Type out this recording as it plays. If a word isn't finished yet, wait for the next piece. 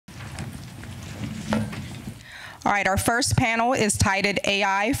All right, our first panel is titled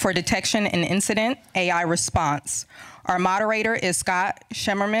AI for Detection and Incident AI Response. Our moderator is Scott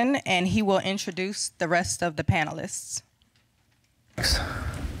Scheferman, and he will introduce the rest of the panelists. Thanks.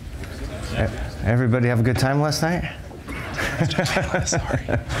 Everybody have a good time last night?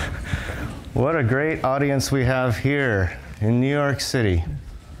 Sorry. What a great audience we have here in New York City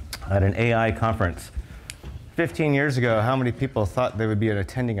at an AI conference. 15 years ago, how many people thought they would be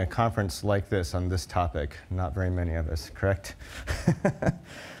attending a conference like this on this topic? Not very many of us, correct?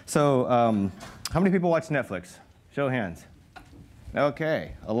 So, how many people watch Netflix? Show of hands.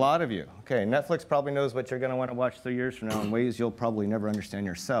 Okay, a lot of you. Okay, Netflix probably knows what you're going to want to watch 3 years from now in ways you'll probably never understand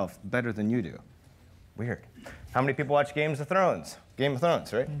yourself better than you do. Weird. How many people watch Game of Thrones? Game of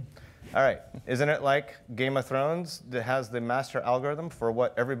Thrones, right? All right, isn't it like Game of Thrones that has the master algorithm for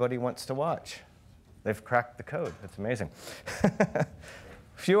what everybody wants to watch? They've cracked the code. That's amazing. A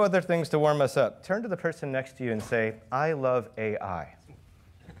few other things to warm us up. Turn to the person next to you and say, I love AI.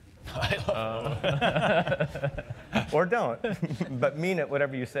 Or don't, but mean it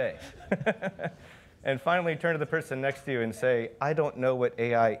whatever you say. And finally, turn to the person next to you and say, I don't know what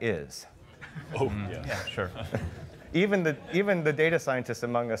AI is. Oh, yeah, sure. Even the data scientists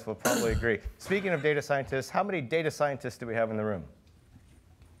among us will probably agree. Speaking of data scientists, how many data scientists do we have in the room?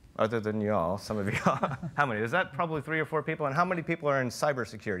 Other than y'all, some of y'all. How many? Is that probably 3 or 4 people? And how many people are in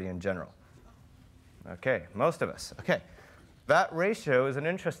cybersecurity in general? Okay, most of us. Okay. That ratio is an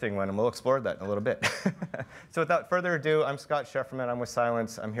interesting one, and we'll explore that in a little bit. So without further ado, I'm Scott Scheferman. I'm with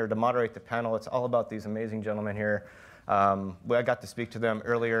Cylance. I'm here to moderate the panel. It's all about these amazing gentlemen here. I got to speak to them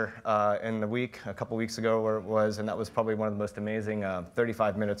earlier in the week, a couple weeks ago where it was, and that was probably one of the most amazing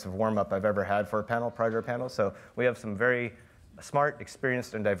 35 minutes of warm-up I've ever had for a panel, prior to a panel. So we have some very smart,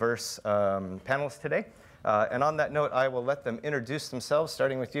 experienced, and diverse panelists today. And on that note, I will let them introduce themselves,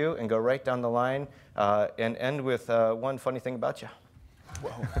 starting with you, and go right down the line, and end with one funny thing about you.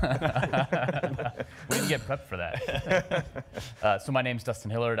 Whoa. We didn't get prepped for that. So my name's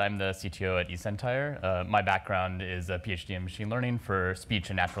Dustin Hillard. I'm the CTO at eSentire. My background is a PhD in machine learning for speech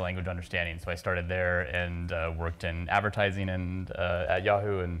and natural language understanding. So I started there and worked in advertising and at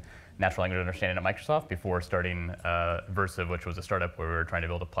Yahoo and natural language understanding at Microsoft before starting Versive, which was a startup where we were trying to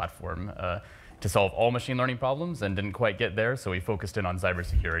build a platform to solve all machine learning problems and didn't quite get there, so we focused in on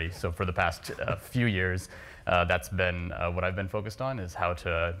cybersecurity. So for the past few years, that's been what I've been focused on, is how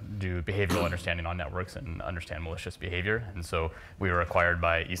to do behavioral understanding on networks and understand malicious behavior. And so we were acquired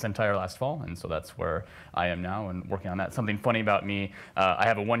by eSentire last fall, and so that's where I am now and working on that. Something funny about me, I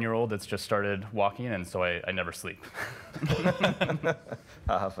have a 1-year-old that's just started walking, and so I never sleep.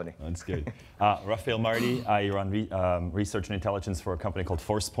 How funny. That's good. Raffael, Marty. I run research and intelligence for a company called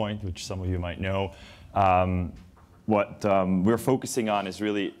Forcepoint, which some of you might know. What we're focusing on is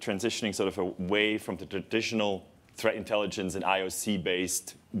really transitioning sort of away from the traditional threat intelligence and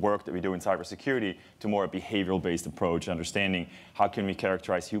IOC-based work that we do in cybersecurity to more a behavioral-based approach, understanding how can we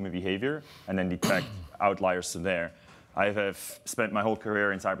characterize human behavior and then detect outliers from there. I have spent my whole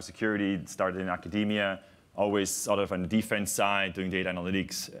career in cybersecurity, started in academia, always sort of on the defense side, doing data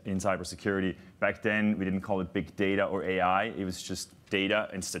analytics in cybersecurity. Back then, we didn't call it big data or AI. It was just data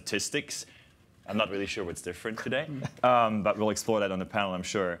and statistics. I'm not really sure what's different today, but we'll explore that on the panel, I'm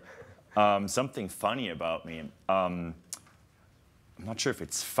sure. Something funny about me. I'm not sure if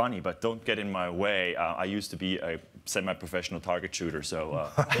it's funny, but don't get in my way. I used to be a semi-professional target shooter, so.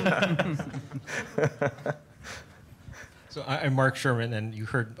 So I'm Mark Sherman, and you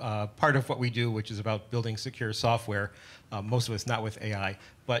heard part of what we do, which is about building secure software, most of us not with AI.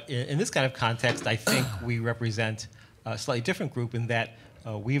 But in this kind of context, I think we represent a slightly different group in that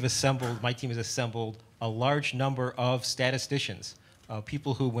my team has assembled a large number of statisticians,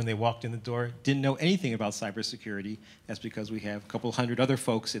 people who, when they walked in the door, didn't know anything about cybersecurity. That's because we have a couple hundred other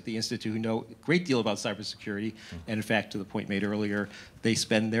folks at the Institute who know a great deal about cybersecurity. And in fact, to the point made earlier, they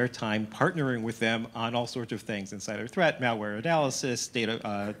spend their time partnering with them on all sorts of things: insider threat, malware analysis,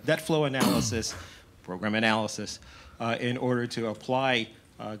 data, net flow analysis, program analysis, in order to apply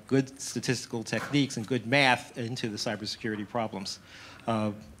good statistical techniques and good math into the cybersecurity problems.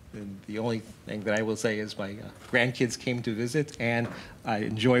 And the only thing that I will say is my grandkids came to visit, and I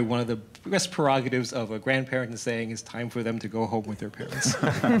enjoy one of the best prerogatives of a grandparent in saying it's time for them to go home with their parents.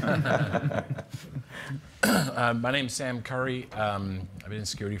 My name's Sam Curry. I've been in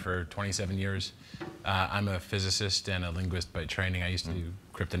security for 27 years. I'm a physicist and a linguist by training. I used to do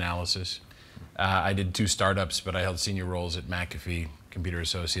cryptanalysis. I did 2 startups, but I held senior roles at McAfee Computer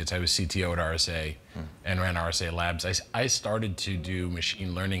Associates. I was CTO at RSA and ran RSA Labs. I started to do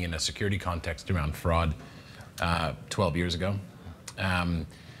machine learning in a security context around fraud 12 years ago.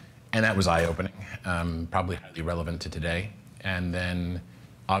 And that was eye-opening, probably highly relevant to today. And then,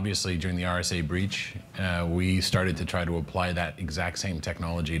 obviously, during the RSA breach, we started to try to apply that exact same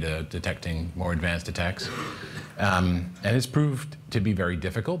technology to detecting more advanced attacks. And it's proved to be very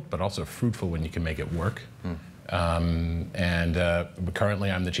difficult, but also fruitful when you can make it work. Currently,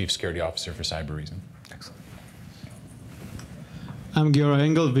 I'm the Chief Security Officer for Cybereason. Excellent. I'm Giora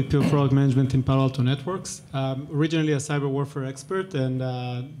Engel, VP of Product Management in Palo Alto Networks. Originally a cyber warfare expert and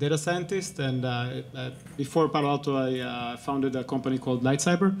data scientist, and before Palo Alto, I founded a company called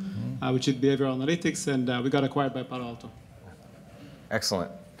LightCyber, which is behavioral analytics, and we got acquired by Palo Alto.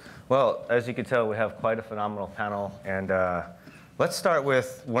 Excellent. Well, as you can tell, we have quite a phenomenal panel, and let's start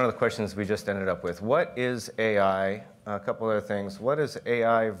with one of the questions we just ended up with. What is AI? A couple other things. What is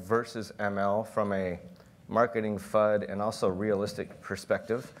AI versus ML from a marketing FUD and also realistic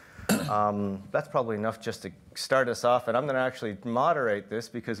perspective? That's probably enough just to start us off, and I'm going to actually moderate this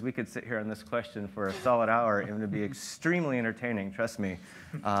because we could sit here on this question for a solid hour and it would be extremely entertaining, trust me.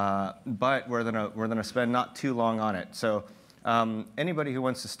 But we're going to spend not too long on it. So anybody who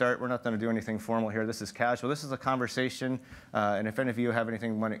wants to start, we're not going to do anything formal here. This is casual. This is a conversation, and if any of you have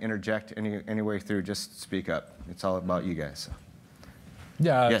anything you want to interject any way through, just speak up. It's all about you guys. So.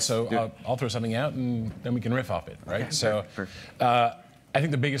 Yeah, yes, so I'll throw something out and then we can riff off it, right? Okay, so perfect. I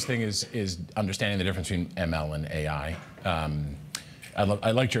think the biggest thing is understanding the difference between ML and AI.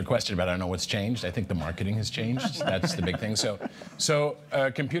 I liked your question about I don't know what's changed. I think the marketing has changed. That's the big thing. So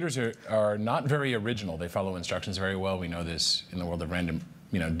computers are not very original. They follow instructions very well. We know this in the world of random,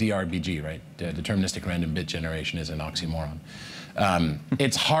 DRBG, right? Deterministic random bit generation is an oxymoron.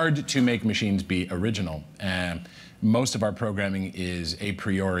 It's hard to make machines be original. Most of our programming is a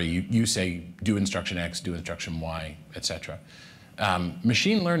priori. You say, do instruction X, do instruction Y, etc.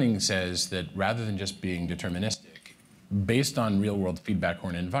 Machine learning says that rather than just being deterministic, based on real-world feedback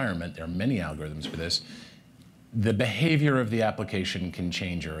or an environment, there are many algorithms for this, the behavior of the application can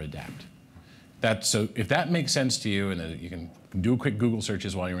change or adapt. So if that makes sense to you, and you can do quick Google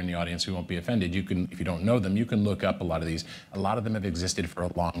searches while you're in the audience, we won't be offended. You can, if you don't know them, you can look up a lot of these. A lot of them have existed for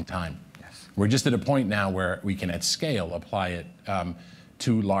a long time. We're just at a point now where we can, at scale, apply it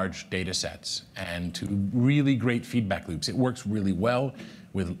to large data sets and to really great feedback loops. It works really well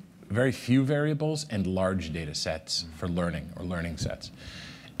with very few variables and large data sets for learning or learning sets.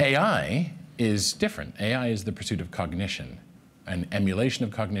 AI is different. AI is the pursuit of cognition, an emulation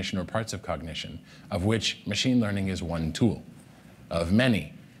of cognition or parts of cognition, of which machine learning is one tool of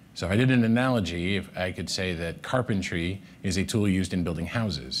many. So if I did an analogy, if I could say that carpentry is a tool used in building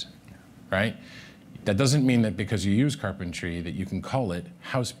houses. Right? That doesn't mean that because you use carpentry that you can call it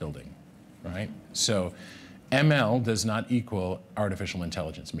house building, right? So ML does not equal artificial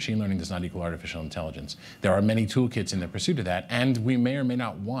intelligence. Machine learning does not equal artificial intelligence. There are many toolkits in the pursuit of that, and we may or may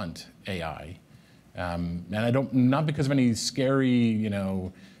not want AI. And not because of any scary,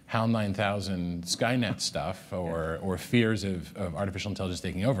 HAL 9000 Skynet stuff or fears of artificial intelligence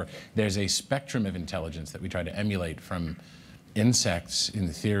taking over. There's a spectrum of intelligence that we try to emulate from insects in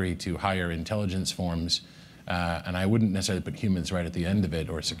theory to higher intelligence forms, and I wouldn't necessarily put humans right at the end of it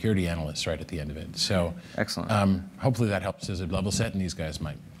or security analysts right at the end of it. So excellent. Hopefully that helps as a level set, and these guys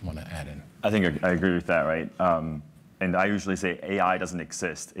might want to add in. I think I agree with that, right? And I usually say AI doesn't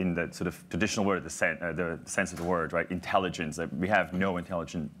exist in the sort of traditional word, the sense of the word, right? Intelligence. We have no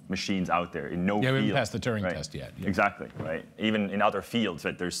intelligent machines out there in no field. Yeah, we haven't passed the Turing right? test yet. Yeah. Exactly, right? Even in other fields,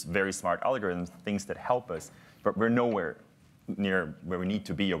 right? There's very smart algorithms, things that help us, but we're nowhere near where we need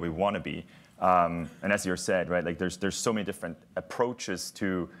to be or we want to be. And as you said, right, like there's so many different approaches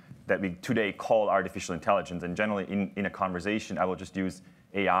to that we today call artificial intelligence. And generally in a conversation, I will just use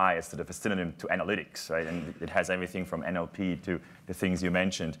AI as sort of a synonym to analytics, right? And it has everything from NLP to the things you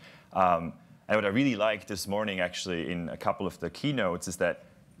mentioned. And what I really liked this morning, actually, in a couple of the keynotes, is that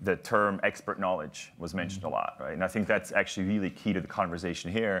the term expert knowledge was mentioned a lot, right? And I think that's actually really key to the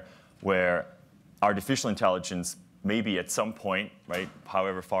conversation here, where artificial intelligence maybe at some point, right,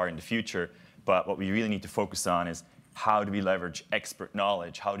 however far in the future, but what we really need to focus on is how do we leverage expert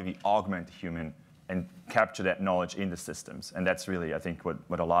knowledge, how do we augment the human and capture that knowledge in the systems. And that's really, I think,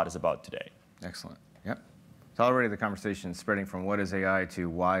 what a lot is about today. Excellent. Yep. So already the conversation is spreading from what is AI to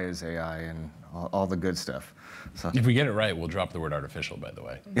why is AI and all the good stuff. So. If we get it right, we'll drop the word artificial, by the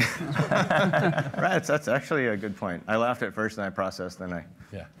way. Right, that's actually a good point. I laughed at first and I processed, then I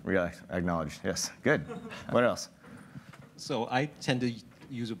realized, acknowledged. Yes, good. What else? So I tend to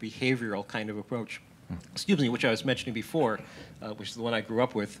use a behavioral kind of approach, which I was mentioning before, which is the one I grew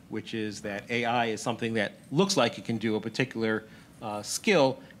up with, which is that AI is something that looks like it can do a particular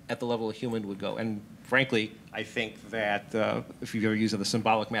skill, at the level a human would go. And frankly, I think that if you've ever used the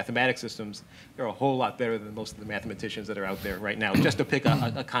symbolic mathematics systems, they're a whole lot better than most of the mathematicians that are out there right now, just to pick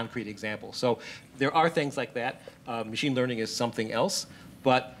a concrete example. So there are things like that. Machine learning is something else,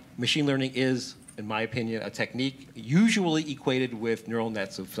 but machine learning is, in my opinion, a technique usually equated with neural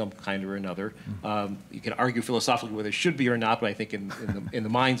nets of some kind or another. You can argue philosophically whether it should be or not, but I think in the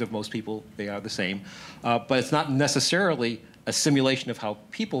minds of most people, they are the same. But it's not necessarily a simulation of how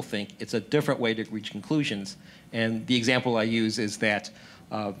people think. It's a different way to reach conclusions. And the example I use is that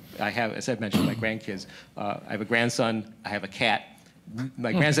I have, as I mentioned, my grandkids. I have a grandson, I have a cat.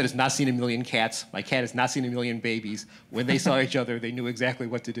 My grandson has not seen a million cats. My cat has not seen a million babies. When they saw each other, they knew exactly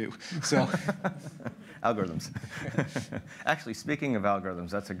what to do. So, algorithms. Actually, speaking of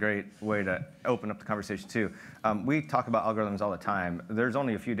algorithms, that's a great way to open up the conversation too. We talk about algorithms all the time. There's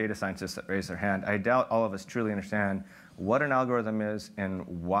only a few data scientists that raise their hand. I doubt all of us truly understand what an algorithm is and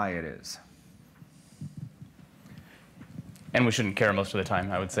why it is. And we shouldn't care most of the time,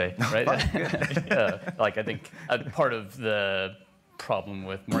 I would say, right? Like, I think part of the problem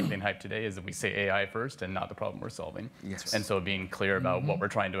with marketing hype today is that we say AI first and not the problem we're solving. Yes. And so being clear about what we're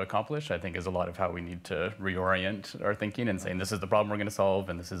trying to accomplish, I think, is a lot of how we need to reorient our thinking and saying this is the problem we're going to solve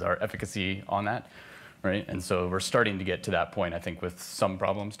and this is our efficacy on that. Right? And so we're starting to get to that point, I think, with some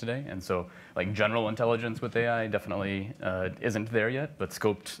problems today. And so like general intelligence with AI definitely isn't there yet, but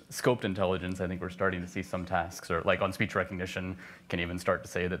scoped intelligence, I think we're starting to see some tasks, or like on speech recognition, can even start to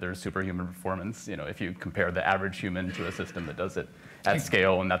say that there's superhuman performance, you know, if you compare the average human to a system that does it at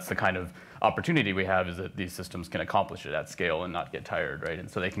scale. And that's the kind of opportunity we have, is that these systems can accomplish it at scale and not get tired, right? And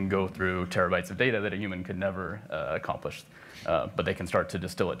so they can go through terabytes of data that a human could never accomplish. But they can start to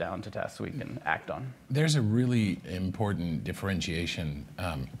distill it down to tasks we can act on. There's a really important differentiation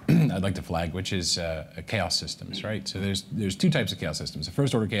I'd like to flag, which is chaos systems, right? So there's two types of chaos systems. The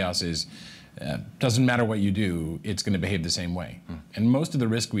first order chaos is, doesn't matter what you do, it's going to behave the same way. And most of the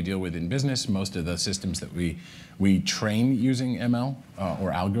risk we deal with in business, most of the systems that we train using ML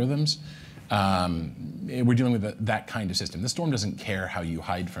or algorithms, we're dealing with that kind of system. The storm doesn't care how you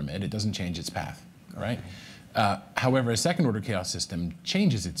hide from it. It doesn't change its path, right? However, a second order chaos system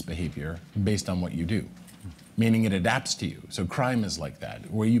changes its behavior based on what you do, meaning it adapts to you. So crime is like that.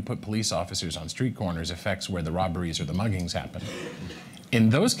 Where you put police officers on street corners affects where the robberies or the muggings happen. In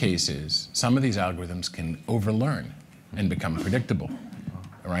those cases, some of these algorithms can overlearn and become predictable.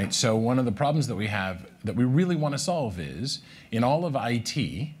 All right? So one of the problems that we have that we really want to solve is, in all of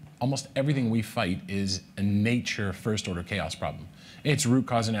IT, almost everything we fight is a nature first order chaos problem. It's root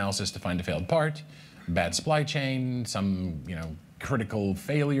cause analysis to find a failed part, bad supply chain, some critical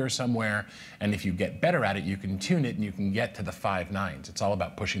failure somewhere, and if you get better at it, you can tune it and you can get to the 5 nines. It's all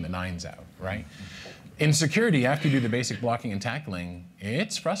about pushing the 9s out, right? In security, after you do the basic blocking and tackling,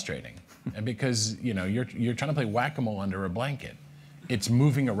 it's frustrating, and because you're trying to play whack-a-mole under a blanket. It's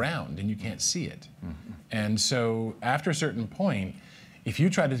moving around and you can't see it, and so after a certain point, if you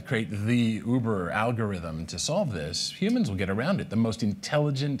try to create the Uber algorithm to solve this, humans will get around it. The most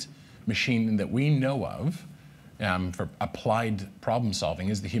intelligent machine that we know of for applied problem solving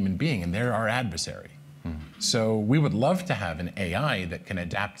is the human being, and they're our adversary. So we would love to have an AI that can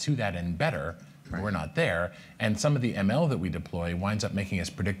adapt to that and better, but we're not there. And some of the ML that we deploy winds up making us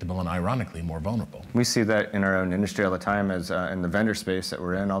predictable and ironically more vulnerable. We see that in our own industry all the time, as in the vendor space that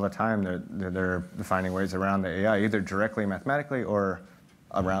we're in all the time. They're finding ways around the AI, either directly mathematically or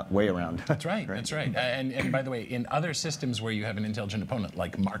way around. That's right, that's right. And by the way, in other systems where you have an intelligent opponent,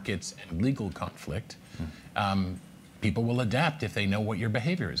 like markets and legal conflict, people will adapt if they know what your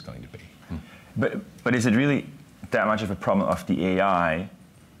behavior is going to be. But is it really that much of a problem of the AI,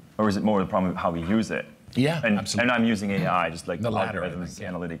 or is it more the problem of how we use it? Yeah, absolutely. And I'm using AI, just like the latter, algorithms,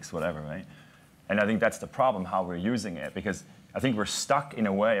 analytics, whatever, right? And I think that's the problem, how we're using it, because I think we're stuck in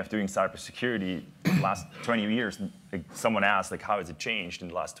a way of doing cybersecurity the last 20 years. Like someone asked, like, how has it changed in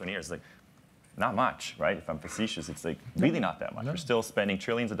the last 20 years? Like, not much, right? If I'm facetious, it's like really not that much. We're still spending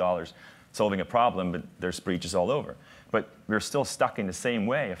trillions of dollars solving a problem, but there's breaches all over. But we're still stuck in the same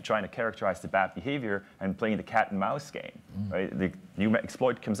way of trying to characterize the bad behavior and playing the cat and mouse game, right? The new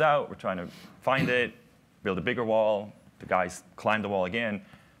exploit comes out, we're trying to find it, build a bigger wall, the guys climb the wall again.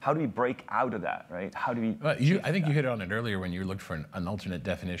 How do we break out of that, right? How do we? Well, I think you hit on it earlier when you looked for an alternate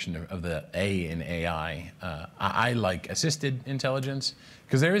definition of the A in AI. I like assisted intelligence,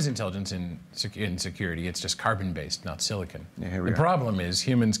 because there is intelligence in security. It's just carbon-based, not silicon. Yeah, the problem is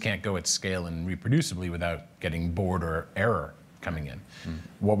humans can't go at scale and reproducibly without getting bored or error coming in.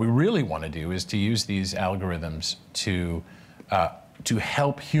 What we really want to do is to use these algorithms to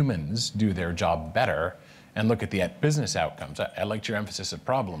help humans do their job better, and look at the business outcomes. I liked your emphasis of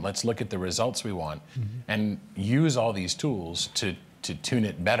problem. Let's look at the results we want and use all these tools to tune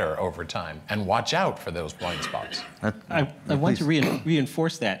it better over time and watch out for those blind spots. I want to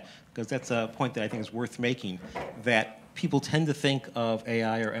reinforce that, because that's a point that I think is worth making, that people tend to think of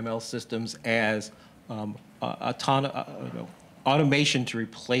AI or ML systems as automation to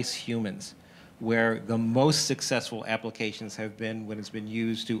replace humans, where the most successful applications have been when it's been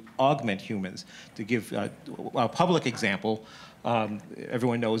used to augment humans. To give a public example,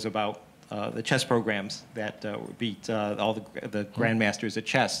 everyone knows about the chess programs that beat all the grandmasters at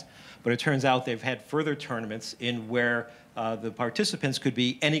chess. But it turns out they've had further tournaments in where the participants could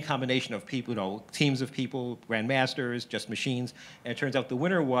be any combination of people, teams of people, grandmasters, just machines. And it turns out the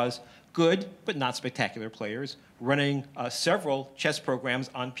winner was good but not spectacular players running several chess programs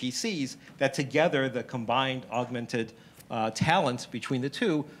on PCs that together, the combined augmented talent between the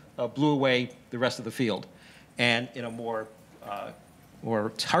two blew away the rest of the field. And in a more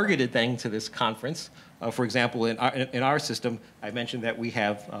targeted thing to this conference, for example, in our system, I mentioned that we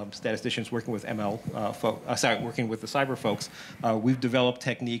have statisticians working with working with the cyber folks. We've developed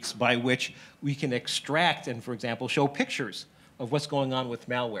techniques by which we can extract and, for example, show pictures of what's going on with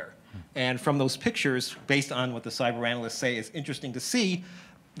malware. And from those pictures, based on what the cyber analysts say is interesting to see,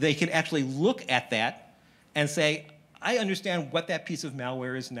 they can actually look at that and say, I understand what that piece of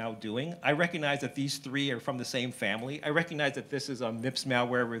malware is now doing. I recognize that these three are from the same family. I recognize that this is a MIPS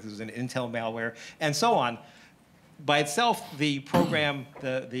malware versus an Intel malware, and so on. By itself, the program,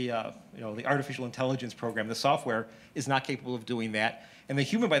 the artificial intelligence program, the software, is not capable of doing that. And the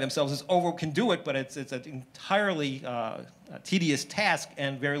human by themselves can do it, but it's an entirely tedious task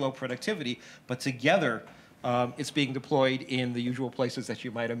and very low productivity. But together, it's being deployed in the usual places that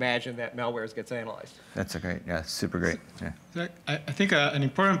you might imagine that malware gets analyzed. That's super great. Yeah. So I think an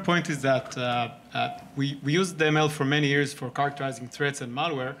important point is that we used the ML for many years for characterizing threats and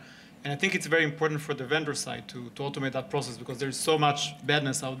malware. And I think it's very important for the vendor side to automate that process, because there's so much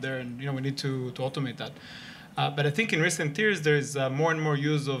badness out there, and we need to automate that. But I think in recent years, there is more and more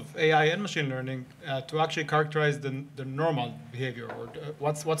use of AI and machine learning to actually characterize the normal behavior, or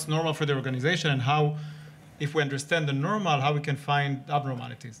what's normal for the organization, and how, if we understand the normal, how we can find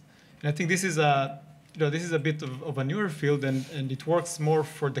abnormalities. And I think this is a bit of a newer field, and it works more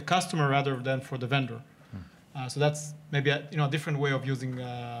for the customer rather than for the vendor. So that's maybe a different way of using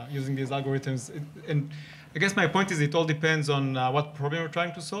these algorithms. And I guess my point is, it all depends on what problem you're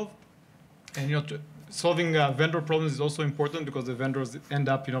trying to solve. And solving vendor problems is also important, because the vendors end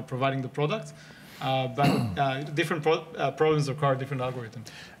up providing the products. But different problems require different algorithms.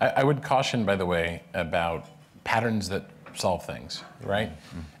 I would caution, by the way, about patterns that solve things, right?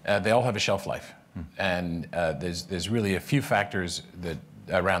 They all have a shelf life. And there's really a few factors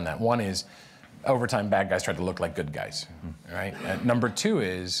around that. One is, over time, bad guys try to look like good guys, right? Number two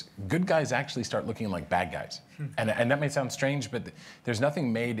is, good guys actually start looking like bad guys. And that may sound strange, but there's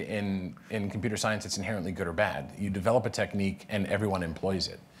nothing made in computer science that's inherently good or bad. You develop a technique and everyone employs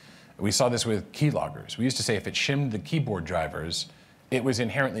it. We saw this with keyloggers. We used to say if it shimmed the keyboard drivers, it was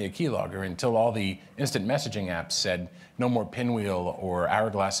inherently a keylogger, until all the instant messaging apps said, no more Pinwheel or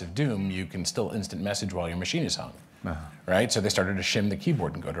Hourglass of Doom, you can still instant message while your machine is hung. Right? So they started to shim the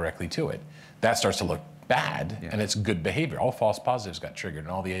keyboard and go directly to it. That starts to look bad, and it's good behavior. All false positives got triggered in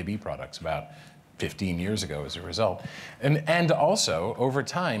all the AB products about 15 years ago as a result. And also, over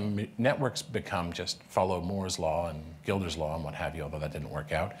time, networks just follow Moore's law and Gilder's law and what have you, although that didn't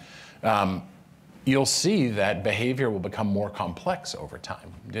work out. You'll see that behavior will become more complex over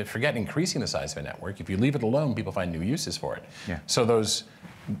time. Forget increasing the size of a network. If you leave it alone, people find new uses for it. So those,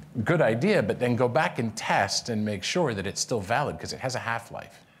 good idea, but then go back and test and make sure that it's still valid, because it has a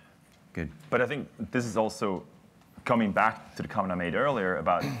half-life. Good. But I think this is also coming back to the comment I made earlier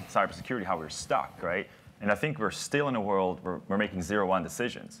about cybersecurity, how we're stuck, right? And I think we're still in a world where we're making 0-1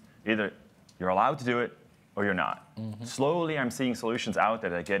 decisions. Either you're allowed to do it or you're not. Slowly, I'm seeing solutions out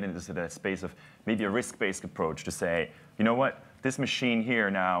there that get into that space of maybe a risk-based approach to say, you know what, this machine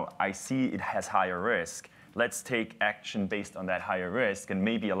here now, I see it has higher risk. Let's take action based on that higher risk and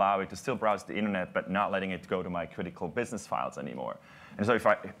maybe allow it to still browse the internet, but not letting it go to my critical business files anymore. And so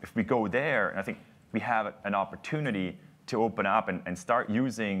if we go there, and I think we have an opportunity to open up and start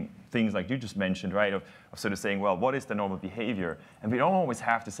using things like you just mentioned, right, of sort of saying, well, what is the normal behavior? And we don't always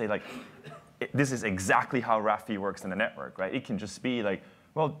have to say, like, this is exactly how Raffi works in the network, right? It can just be like,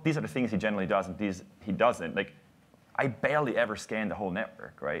 well, these are the things he generally does, and these he doesn't. Like, I barely ever scan the whole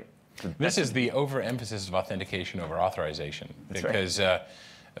network, right? This is the overemphasis of authentication over authorization. That's because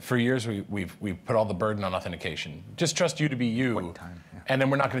For years, we've put all the burden on authentication. Just trust you to be you, and then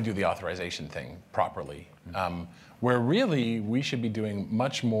we're not going to do the authorization thing properly. Where really we should be doing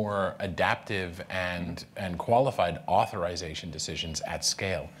much more adaptive and qualified authorization decisions at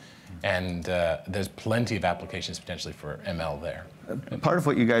scale. And there's plenty of applications potentially for ML there. Part of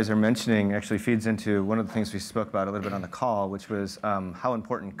what you guys are mentioning actually feeds into one of the things we spoke about a little bit on the call, which was how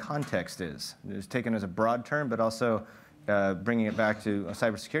important context is. It's taken as a broad term, but also bringing it back to a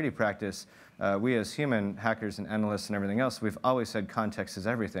cybersecurity practice. We as human hackers and analysts and everything else, we've always said context is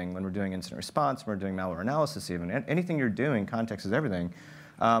everything. When we're doing incident response, when we're doing malware analysis even, anything you're doing, context is everything.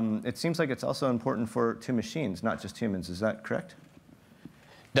 It seems like it's also important to machines, not just humans. Is that correct?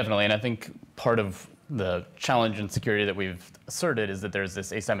 Definitely, and I think part of the challenge in security that we've asserted is that there's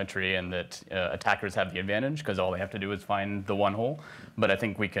this asymmetry and that attackers have the advantage because all they have to do is find the one hole. But I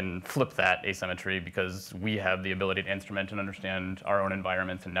think we can flip that asymmetry because we have the ability to instrument and understand our own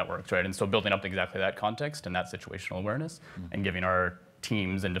environments and networks, right? And so building up exactly that context and that situational awareness and giving our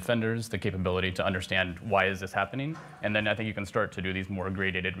teams and defenders the capability to understand why is this happening. And then I think you can start to do these more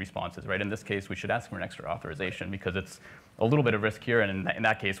gradated responses, right? In this case, we should ask for an extra authorization because it's a little bit of risk here. And in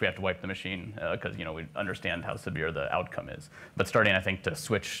that case, we have to wipe the machine because we understand how severe the outcome is. But starting, I think, to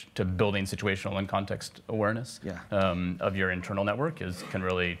switch to building situational and context awareness of your internal network can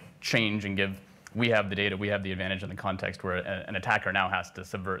really change and give. We have the data, we have the advantage in the context where an attacker now has to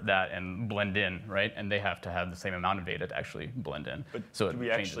subvert that and blend in, right? And they have to have the same amount of data to actually blend in. But so do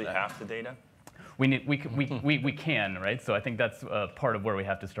we actually have the data? We can, right? So I think that's part of where we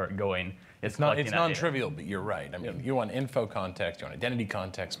have to start going. It's non-trivial, but you're right. I mean, you want info context, you want identity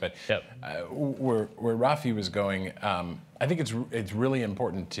context, but where Rafi was going, I think it's really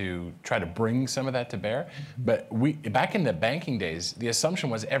important to try to bring some of that to bear. But back in the banking days, the assumption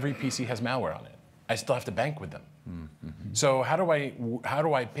was every PC has malware on it. I still have to bank with them. So how do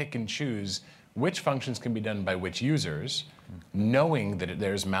I pick and choose which functions can be done by which users, knowing that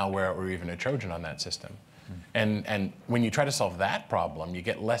there's malware or even a Trojan on that system? And when you try to solve that problem, you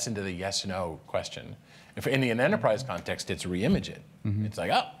get less into the yes/no question. If in an enterprise context, it's reimage it. It's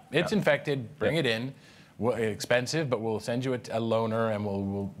like, oh, it's infected, bring it in. Well, expensive, but we'll send you a loaner and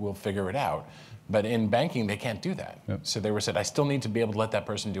we'll figure it out. But in banking, they can't do that. So they were said, I still need to be able to let that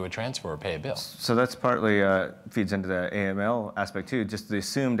person do a transfer or pay a bill. So that's partly feeds into the AML aspect too, just the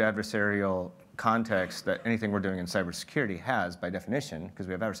assumed adversarial context that anything we're doing in cybersecurity has by definition, because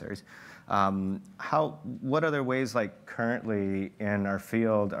we have adversaries. What other ways, like currently in our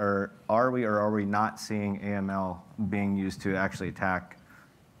field, are we not seeing AML being used to actually attack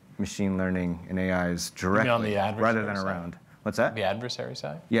machine learning and AIs directly, on the rather than around? What's that? The adversary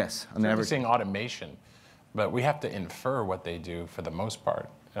side? Yes. We're seeing automation, but we have to infer what they do for the most part.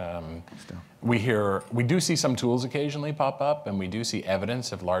 We do see some tools occasionally pop up, and we do see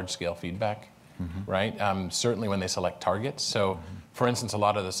evidence of large-scale feedback, right? Certainly when they select targets. So, for instance, a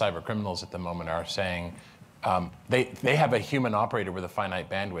lot of the cyber criminals at the moment are saying they have a human operator with a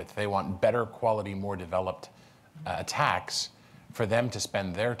finite bandwidth. They want better quality, more developed attacks for them to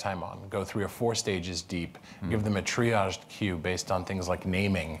spend their time on, go 3 or 4 stages deep, give them a triaged queue based on things like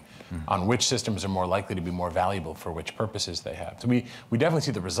naming, on which systems are more likely to be more valuable for which purposes they have. So we definitely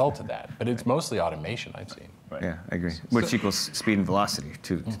see the result of that, but it's mostly automation I've seen. Right. Yeah, I agree. Which equals speed and velocity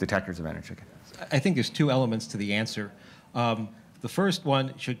to the attacker's advantage. I think there's 2 elements to the answer. The first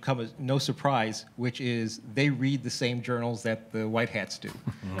one should come as no surprise, which is they read the same journals that the white hats do.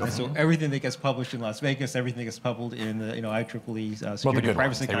 So everything that gets published in Las Vegas, everything that gets published in the IEEE security and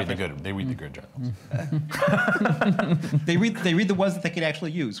privacy conference. They read the good journals. They read the ones that they can actually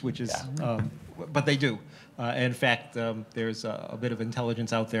use, which is, but they do. In fact, there's a bit of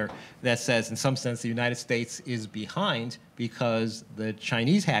intelligence out there that says, in some sense, the United States is behind because the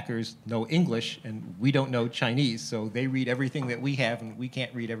Chinese hackers know English and we don't know Chinese. So they read everything that we have and we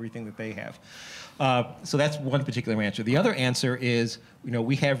can't read everything that they have. So that's one particular answer. The other answer is,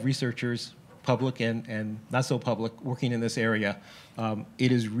 we have researchers, public and not so public, working in this area.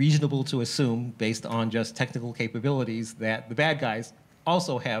 It is reasonable to assume, based on just technical capabilities, that the bad guys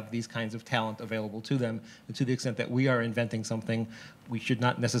also have these kinds of talent available to them. And to the extent that we are inventing something, we should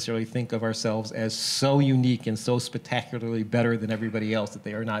not necessarily think of ourselves as so unique and so spectacularly better than everybody else that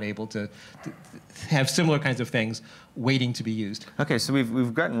they are not able to have similar kinds of things waiting to be used. Okay, so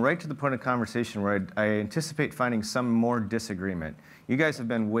we've gotten right to the point of conversation where I anticipate finding some more disagreement. You guys have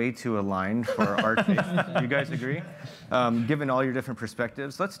been way too aligned for our taste. You guys agree? Given all your different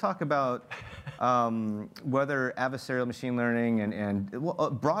perspectives, let's talk about whether adversarial machine learning and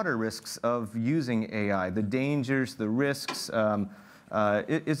broader risks of using AI, the dangers, the risks.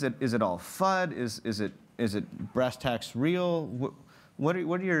 Is it all FUD? Is it brass tacks real? what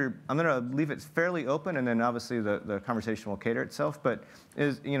are your, I'm going to leave it fairly open, and then obviously the conversation will cater itself, but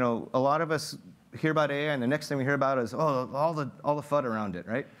a lot of us hear about AI, and the next thing we hear about is, oh, all the FUD around it,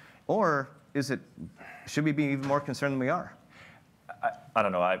 right? Or should we be even more concerned than we are? I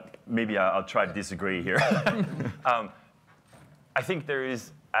don't know. Maybe I'll try to disagree here. I think there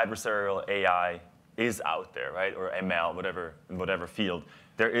is adversarial AI is out there, right? Or ML, whatever field.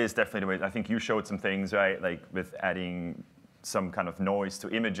 There is definitely ways. I think you showed some things, right? Like with adding some kind of noise to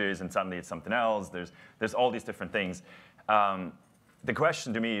images, and suddenly it's something else. There's all these different things. The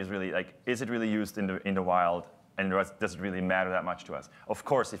question to me is really like, is it really used in the wild, and does it really matter that much to us? Of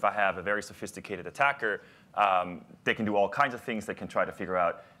course, if I have a very sophisticated attacker, they can do all kinds of things. They can try to figure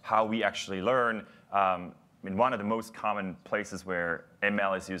out how we actually learn. One of the most common places where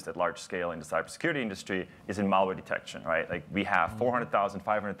ML is used at large scale in the cybersecurity industry is in malware detection, right? Like we have 400,000,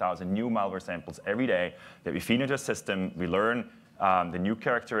 500,000 new malware samples every day that we feed into a system. We learn the new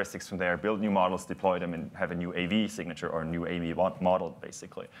characteristics from there, build new models, deploy them, and have a new AV signature or a new AV model,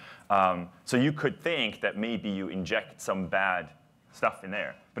 basically. So you could think that maybe you inject some bad stuff in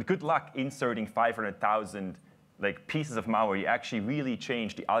there. But good luck inserting 500,000 pieces of malware. You actually really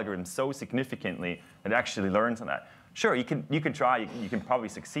change the algorithm so significantly that it actually learns on that. Sure, you can try, you can probably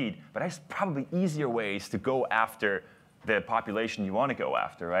succeed, but there's probably easier ways to go after the population you want to go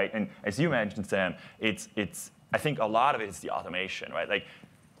after, right? And as you mentioned, Sam, I think a lot of it is the automation, right? Like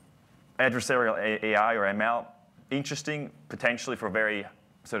adversarial AI or ML, interesting potentially for very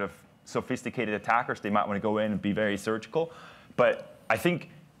sort of sophisticated attackers. They might want to go in and be very surgical. But I think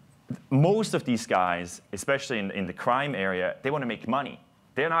most of these guys, especially in the crime area, they want to make money.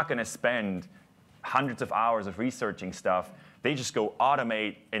 They're not going to spend hundreds of hours of researching stuff. They just go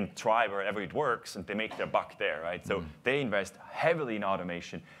automate and try wherever it works, and they make their buck there, right? So they invest heavily in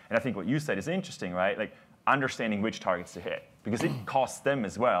automation. And I think what you said is interesting, right? Like understanding which targets to hit, because it costs them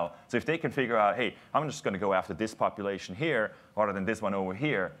as well. So if they can figure out, hey, I'm just going to go after this population here rather than this one over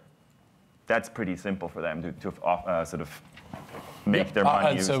here, that's pretty simple for them to sort of make their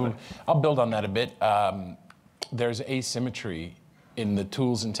money. So I'll build on that a bit. There's asymmetry in the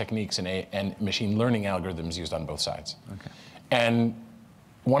tools and techniques and machine learning algorithms used on both sides. Okay. And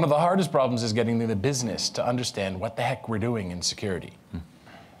one of the hardest problems is getting the business to understand what the heck we're doing in security.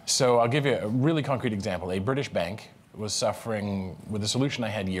 So I'll give you a really concrete example. A British bank was suffering with a solution I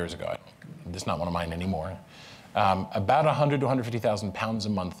had years ago. It's not one of mine anymore. About 100 to 150,000 pounds a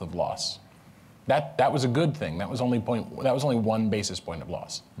month of loss. That was a good thing. That was only one basis point of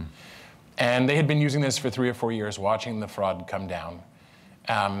loss. And they had been using this for 3 or 4 years, watching the fraud come down.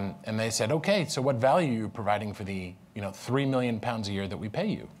 And they said, okay, so what value are you providing for the 3 million pounds a year that we pay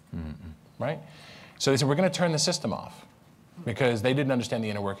you, right? So they said, we're going to turn the system off, because they didn't understand the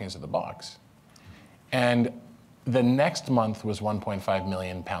inner workings of the box. And the next month was 1.5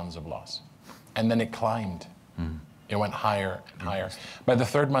 million pounds of loss. And then it climbed. It went higher and higher. By the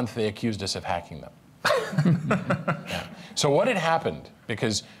third month, they accused us of hacking them. Yeah. So what had happened,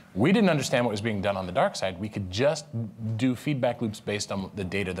 because we didn't understand what was being done on the dark side, we could just do feedback loops based on the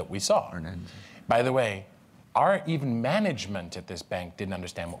data that we saw. By the way, our even management at this bank didn't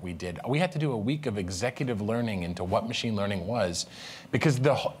understand what we did. We had to do a week of executive learning into what machine learning was, because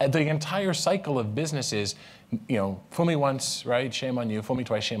the entire cycle of business is, fool me once, right, shame on you, fool me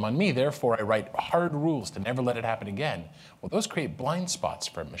twice, shame on me, therefore I write hard rules to never let it happen again. Well, those create blind spots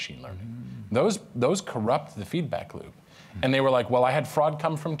for machine learning. Those corrupt the feedback loop. And they were like, well, I had fraud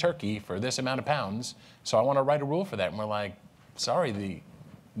come from Turkey for this amount of pounds, so I want to write a rule for that. And we're like, sorry,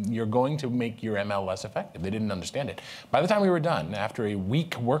 you're going to make your ML less effective. They didn't understand it. By the time we were done, after a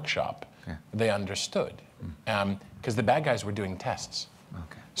week workshop, they understood, because the bad guys were doing tests.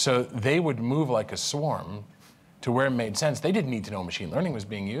 So they would move like a swarm to where it made sense. They didn't need to know machine learning was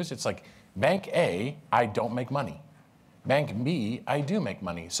being used. It's like, bank A, I don't make money. Bank B, I do make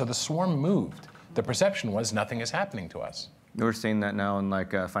money. So the swarm moved. The perception was nothing is happening to us. We're seeing that now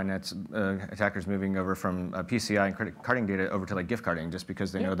in finance attackers moving over from PCI and credit carding data over to gift carding, just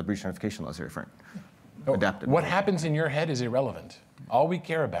because they know the breach notification laws are different. Adapted. What happens in your head is irrelevant. All we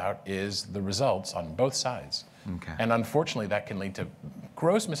care about is the results on both sides. And unfortunately, that can lead to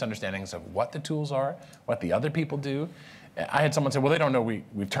gross misunderstandings of what the tools are, what the other people do. I had someone say, well, they don't know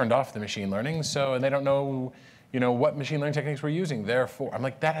we've turned off the machine learning, and they don't know, what machine learning techniques we're using. Therefore, I'm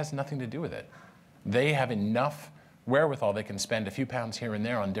like, that has nothing to do with it. They have enough wherewithal. They can spend a few pounds here and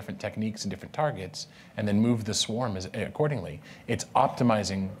there on different techniques and different targets, and then move the swarm accordingly. It's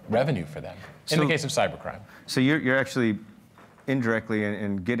optimizing revenue for them, in the case of cybercrime. So you're actually indirectly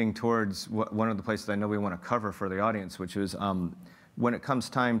in getting towards one of the places I know we want to cover for the audience, which is when it comes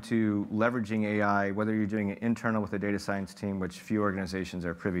time to leveraging AI, whether you're doing it internal with a data science team, which few organizations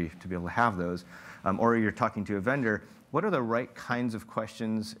are privy to be able to have those, or you're talking to a vendor, what are the right kinds of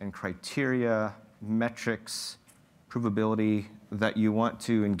questions and criteria, metrics, provability that you want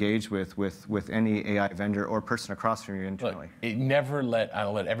to engage with any AI vendor or person across from you internally? Look,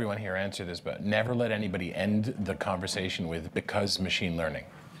 I'll let everyone here answer this, but never let anybody end the conversation with "because machine learning."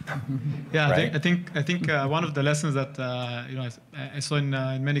 Yeah, right? I think one of the lessons that I saw in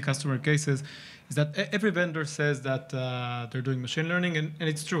many customer cases is that every vendor says that they're doing machine learning, and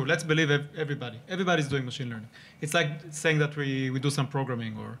it's true. Let's believe everybody. Everybody's doing machine learning. It's like saying that we do some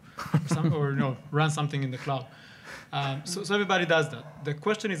programming or run something in the cloud. So everybody does that. The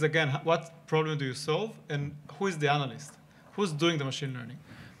question is, again, what problem do you solve, and who is the analyst? Who's doing the machine learning?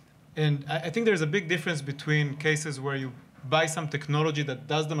 And I think there's a big difference between cases where you buy some technology that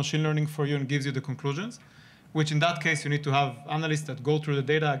does the machine learning for you and gives you the conclusions, which in that case, you need to have analysts that go through the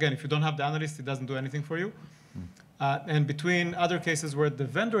data. Again, if you don't have the analyst, it doesn't do anything for you. And between other cases where the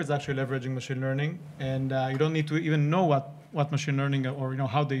vendor is actually leveraging machine learning, and you don't need to even know what machine learning or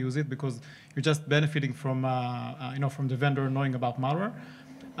how they use it, because you're just benefiting from from the vendor knowing about malware.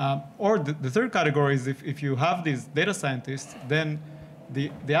 Or the third category is if you have these data scientists, then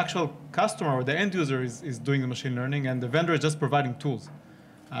the actual customer or the end user is doing the machine learning, and the vendor is just providing tools.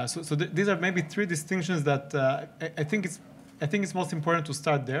 So these are maybe three distinctions that I think it's most important to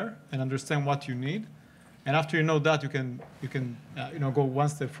start there and understand what you need. And after you know that, you can go one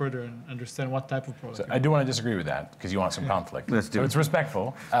step further and understand what type of product. So I do want to disagree with that because you want some conflict. Let's do so it. It's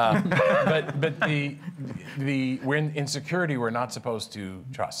respectful, but we're in security. We're not supposed to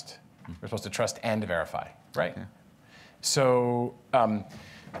trust. We're supposed to trust and verify, right? Okay. So a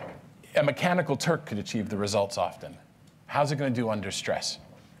mechanical Turk could achieve the results often. How's it going to do under stress?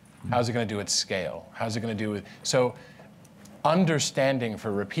 How's it going to do at scale? How's it going to do with so? Understanding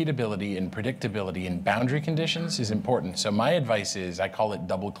for repeatability and predictability in boundary conditions is important. So my advice is, I call it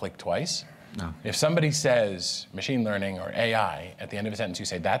double click twice. No. If somebody says machine learning or AI at the end of a sentence, you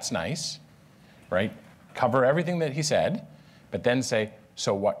say, that's nice, right? Cover everything that he said, but then say,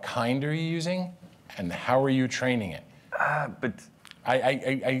 so what kind are you using and how are you training it? But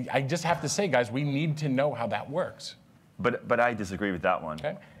I just have to say, guys, we need to know how that works. But I disagree with that one.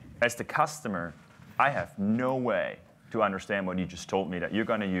 Okay. As the customer, I have no way to understand what you just told me, that you're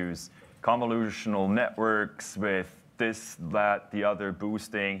going to use convolutional networks with this, that, the other,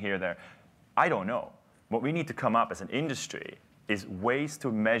 boosting here, there. I don't know. What we need to come up as an industry is ways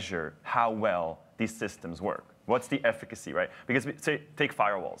to measure how well these systems work. What's the efficacy, right? Because take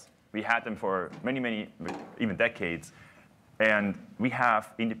firewalls. We had them for many, even decades, and we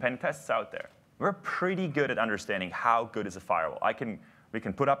have independent tests out there. We're pretty good at understanding how good is a firewall. We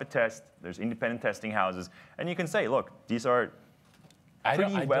can put up a test, there's independent testing houses, and you can say, look, these are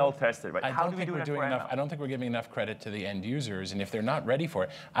pretty well tested. Right? How do we do that for ML? I don't think we're giving enough credit to the end users, and if they're not ready for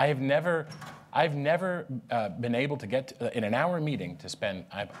it, I've never been able to get in an hour meeting to spend,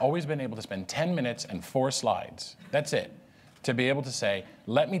 I've always been able to spend 10 minutes and 4 slides. That's it. To be able to say,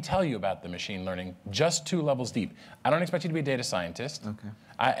 let me tell you about the machine learning just 2 levels deep. I don't expect you to be a data scientist. Okay.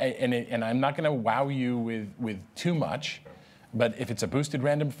 And I'm not going to wow you with too much. But if it's a boosted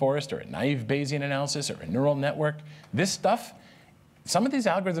random forest or a naive Bayesian analysis or a neural network, this stuff, some of these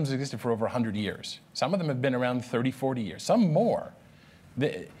algorithms existed for over 100 years. Some of them have been around 30, 40 years, some more.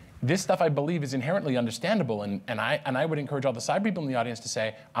 This stuff, I believe, is inherently understandable, and I would encourage all the cyber people in the audience to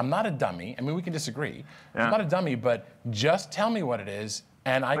say, I'm not a dummy. I mean, we can disagree. Yeah. I'm not a dummy, but just tell me what it is,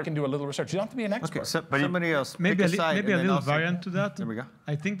 and I can do a little research. You don't have to be an expert. Okay, so somebody else, maybe a maybe little variant to that. There we go.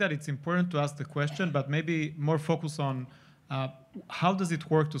 I think that it's important to ask the question, but maybe more focus on how does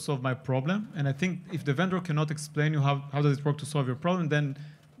it work to solve my problem? And I think if the vendor cannot explain you how does it work to solve your problem, then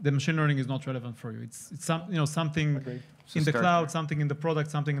the machine learning is not relevant for you. It's something in the cloud, something in the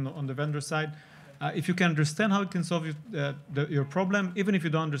product, something on the vendor side. If you can understand how it can solve your problem, even if you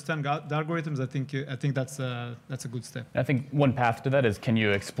don't understand the algorithms, I think that's a good step. I think one path to that is, can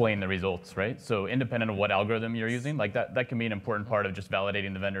you explain the results, right? So independent of what algorithm you're using, like that can be an important part of just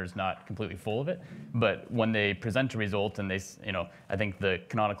validating the vendor is not completely full of it. But when they present a result and I think the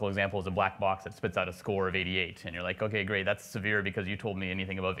canonical example is a black box that spits out a score of 88, and you're like, okay, great, that's severe because you told me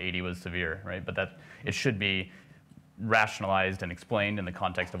anything above 80 was severe, right? But it should be rationalized and explained in the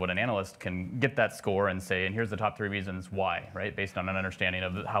context of what an analyst can get that score and say, and here's the top 3 reasons why, right? Based on an understanding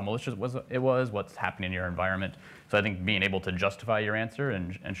of how malicious it was, what's happening in your environment. So I think being able to justify your answer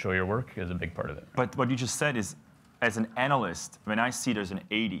and show your work is a big part of it. But what you just said is, as an analyst, when I see there's an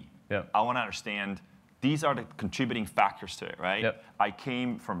 80, yeah. I want to understand these are the contributing factors to it, right? Yep. I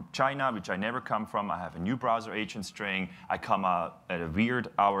came from China, which I never come from. I have a new browser agent string. I come out at a weird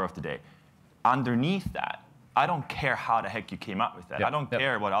hour of the day. Underneath that, I don't care how the heck you came up with that. Yep. I don't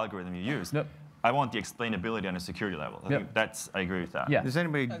care what algorithm you use. Yep. I want the explainability on a security level. I think I agree with that. Yeah. Does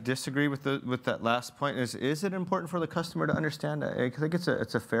anybody disagree with that last point? Is it important for the customer to understand that? I think it's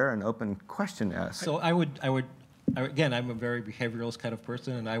a fair and open question to ask. So I would, again, I'm a very behavioralist kind of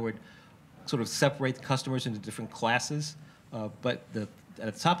person, and I would sort of separate the customers into different classes. But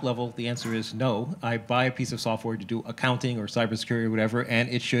at the top level, the answer is no. I buy a piece of software to do accounting or cybersecurity or whatever, and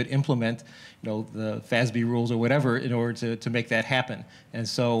it should implement, the FASB rules or whatever in order to make that happen. And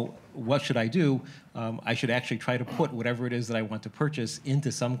so what should I do? I should actually try to put whatever it is that I want to purchase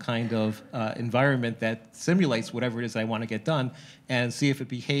into some kind of environment that simulates whatever it is I want to get done and see if it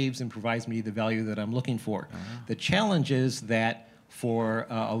behaves and provides me the value that I'm looking for. The challenge is that for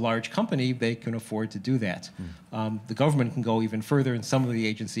a large company, they can afford to do that. The government can go even further in some of the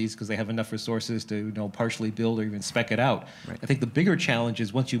agencies because they have enough resources to partially build or even spec it out. Right. I think the bigger challenge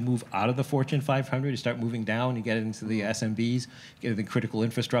is once you move out of the Fortune 500, you start moving down, you get into the SMBs, get into the critical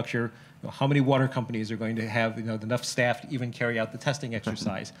infrastructure. How many water companies are going to have enough staff to even carry out the testing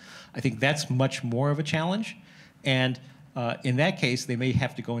exercise? I think that's much more of a challenge. And in that case, they may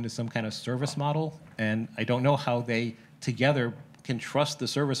have to go into some kind of service model. And I don't know how they together can trust the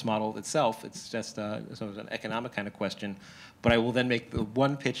service model itself. It's just sort of an economic kind of question. But I will then make the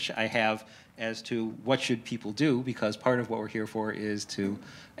one pitch I have as to what should people do, because part of what we're here for is to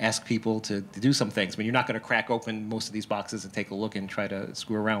ask people to do some things. I mean, you're not going to crack open most of these boxes and take a look and try to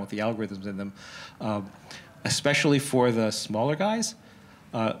screw around with the algorithms in them. Especially for the smaller guys,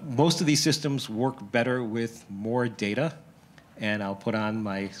 most of these systems work better with more data. And I'll put on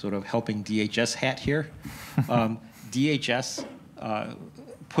my sort of helping DHS hat here. DHS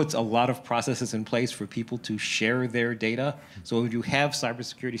puts a lot of processes in place for people to share their data. So if you have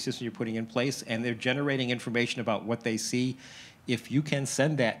cybersecurity systems you're putting in place and they're generating information about what they see, if you can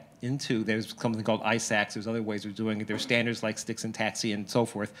send that into, there's something called ISACs, there's other ways of doing it, there's standards like Sticks and Taxi and so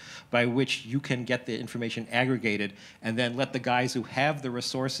forth, by which you can get the information aggregated and then let the guys who have the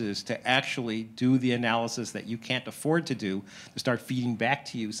resources to actually do the analysis that you can't afford to do, to start feeding back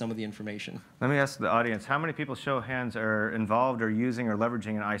to you some of the information. Let me ask the audience, how many people, show of hands, are involved or using or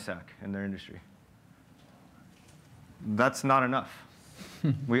leveraging an ISAC in their industry? That's not enough.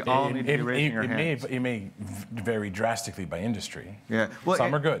 We all need to be raising our hands. It may vary drastically by industry. Yeah, well,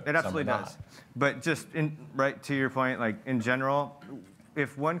 some are good. It absolutely does. But just right to your point, like in general,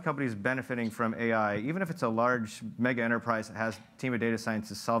 if one company is benefiting from AI, even if it's a large mega enterprise that has a team of data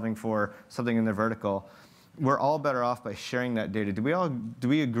scientists solving for something in their vertical, we're all better off by sharing that data. Do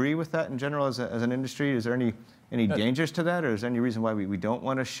we agree with that in general as an industry? Is there any dangers to that, or is there any reason why we don't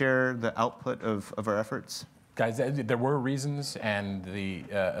want to share the output of our efforts? Guys, there were reasons, and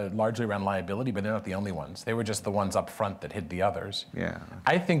largely around liability, but they're not the only ones. They were just the ones up front that hid the others. Yeah.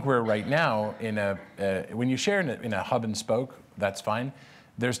 I think we're right now in when you share in a hub and spoke, that's fine.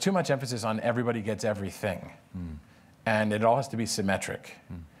 There's too much emphasis on everybody gets everything, and it all has to be symmetric.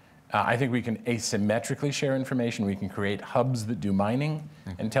 I think we can asymmetrically share information. We can create hubs that do mining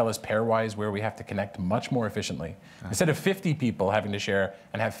and tell us pairwise where we have to connect much more efficiently. Instead of 50 people having to share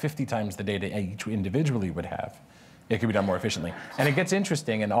and have 50 times the data each individually would have, it could be done more efficiently. And it gets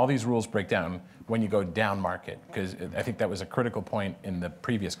interesting, and all these rules break down when you go down market, because I think that was a critical point in the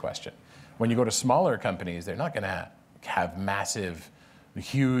previous question. When you go to smaller companies, they're not going to have massive,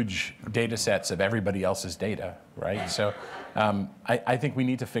 huge data sets of everybody else's data, right? So I think we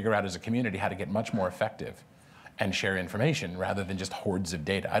need to figure out as a community how to get much more effective and share information rather than just hordes of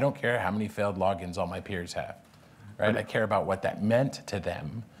data. I don't care how many failed logins all my peers have, right? I care about what that meant to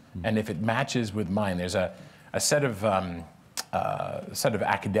them. And if it matches with mine, there's a set of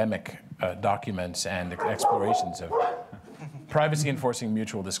academic documents and explorations of privacy enforcing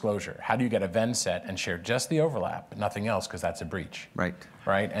mutual disclosure. How do you get a Venn set and share just the overlap, but nothing else, because that's a breach? Right.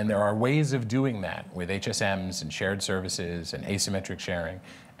 Right? And there are ways of doing that with HSMs and shared services and asymmetric sharing.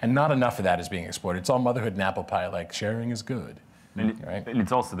 And not enough of that is being exploited. It's all motherhood and apple pie, like sharing is good. Right? And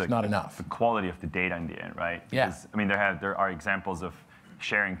it's also not enough. The quality of the data in the end, right? Yeah. Because, I mean, there are examples of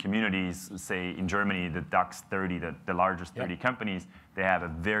sharing communities, say in Germany, the DAX 30, the largest 30 companies, they have a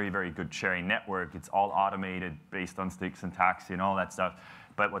very, very good sharing network. It's all automated based on Sticks and Taxi and all that stuff.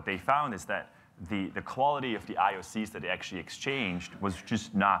 But what they found is that the quality of the IOCs that they actually exchanged was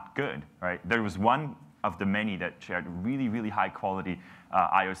just not good, right? There was one of the many that shared really, really high quality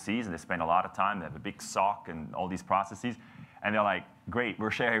IOCs, and they spend a lot of time. They have a big SOC and all these processes. And they're like, great,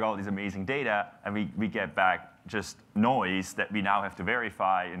 we're sharing all these amazing data, and we get back just noise that we now have to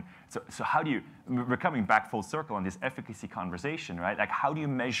verify. And so how do you, we're coming back full circle on this efficacy conversation, right? Like how do you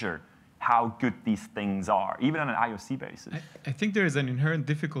measure how good these things are, even on an IOC basis? I think there is an inherent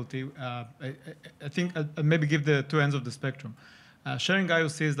difficulty. I think I'll maybe give the two ends of the spectrum. Sharing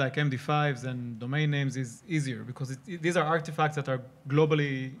IOCs like MD5s and domain names is easier because these are artifacts that are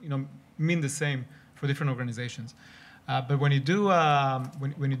globally, mean the same for different organizations. But when you do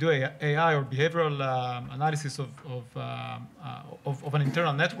AI or behavioral analysis of an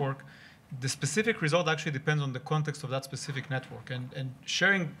internal network, the specific result actually depends on the context of that specific network. And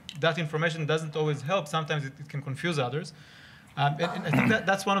sharing that information doesn't always help. Sometimes it can confuse others. And I think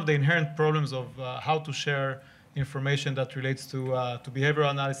that's one of the inherent problems of how to share information that relates to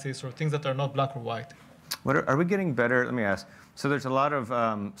behavioral analysis or things that are not black or white. Are we getting better? Let me ask. So there's a lot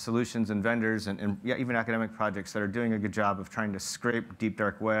of solutions and vendors and yeah, even academic projects that are doing a good job of trying to scrape deep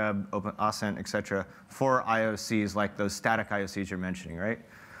dark web, open OSINT, et cetera, for IOCs like those static IOCs you're mentioning, right?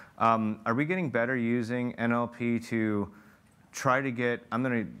 Are we getting better using NLP to try to get,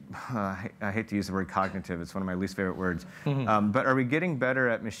 I hate to use the word cognitive, it's one of my least favorite words, but are we getting better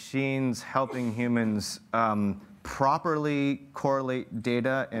at machines helping humans properly correlate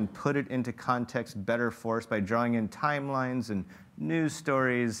data and put it into context better for us by drawing in timelines and news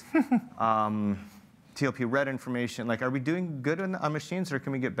stories, TLP red information? Like, are we doing good on machines, or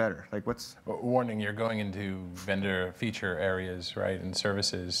can we get better? Like, what's... Warning, you're going into vendor feature areas, right, and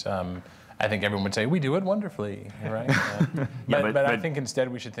services. I think everyone would say, we do it wonderfully, right? But I think instead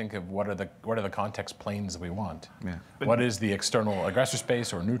we should think of what are the context planes we want? Yeah. What is the external aggressor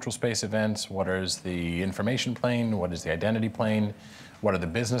space or neutral space events? What is the information plane? What is the identity plane? What are the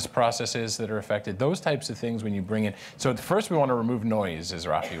business processes that are affected? Those types of things when you bring in. So first we want to remove noise, as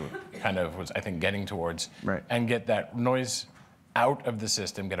Rafi kind of was, I think, getting towards, right, and get that noise out of the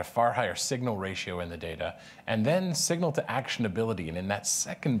system, get a far higher signal ratio in the data, and then signal to actionability. And in that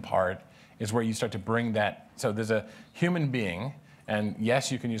second part is where you start to bring that. So there's a human being, and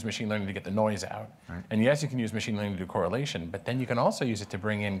yes, you can use machine learning to get the noise out. Right. And yes, you can use machine learning to do correlation, but then you can also use it to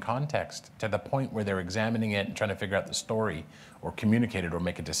bring in context to the point where they're examining it and trying to figure out the story or communicate it or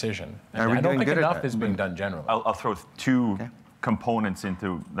make a decision. And I don't think enough is being done generally. I'll throw two components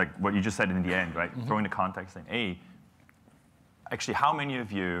into like what you just said in the end, right? Throwing the context in. Actually, how many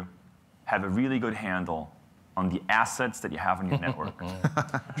of you have a really good handle on the assets that you have on your network?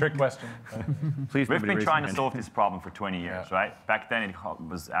 Trick question. Please. We've been trying to solve this problem for 20 years, right? Back then it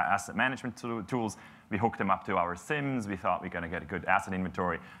was asset management tools. We hooked them up to our SIMs. We thought we were going to get a good asset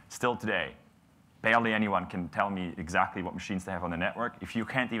inventory. Still today, barely anyone can tell me exactly what machines they have on the network. If you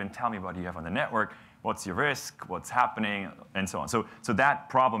can't even tell me what you have on the network, what's your risk, what's happening, and so on. So that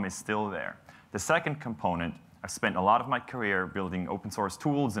problem is still there. The second component, I've spent a lot of my career building open source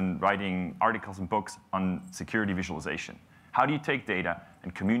tools and writing articles and books on security visualization. How do you take data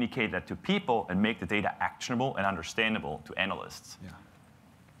and communicate that to people and make the data actionable and understandable to analysts? Yeah.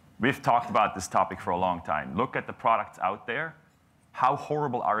 We've talked about this topic for a long time. Look at the products out there. How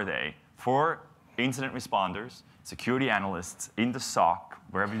horrible are they for incident responders, security analysts, in the SOC,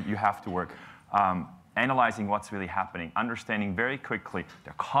 wherever you have to work, analyzing what's really happening, understanding very quickly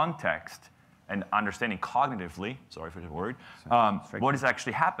the context, and understanding cognitively, sorry for the word, what is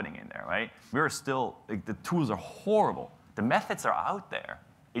actually happening in there, right? We're still, like, the tools are horrible. The methods are out there.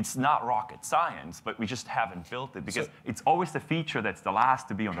 It's not rocket science, but we just haven't built it because it's always the feature that's the last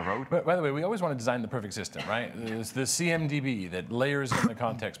to be on the road. But by the way, we always want to design the perfect system, right? There's the CMDB that layers in the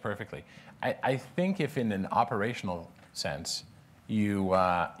context perfectly. I think if in an operational sense, you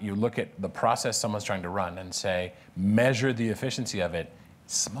look at the process someone's trying to run and say, measure the efficiency of it,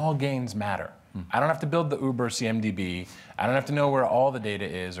 small gains matter. I don't have to build the Uber CMDB. I don't have to know where all the data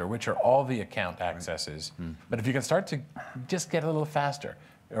is or which are all the account accesses. But if you can start to just get a little faster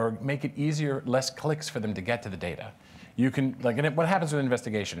or make it easier, less clicks for them to get to the data, you can, like, and what happens with an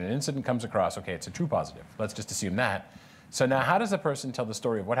investigation? An incident comes across, okay, it's a true positive. Let's just assume that. So now how does a person tell the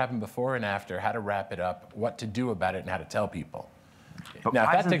story of what happened before and after, how to wrap it up, what to do about it, and how to tell people? But now,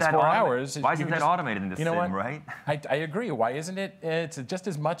 if that takes 4 hours... Why isn't that automated in the sim, right? I agree. Why isn't it? It's just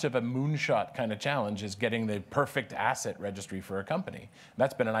as much of a moonshot kind of challenge as getting the perfect asset registry for a company.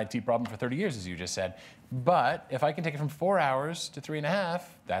 That's been an IT problem for 30 years, as you just said. But if I can take it from 4 hours to 3.5,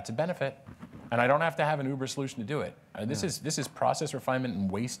 that's a benefit. And I don't have to have an Uber solution to do it. This is process refinement and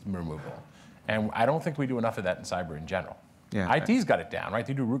waste removal. And I don't think we do enough of that in cyber in general. Yeah, IT's got it down, right?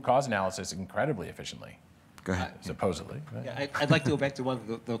 They do root cause analysis incredibly efficiently. Go ahead. Supposedly. Right? Yeah, I'd like to go back to one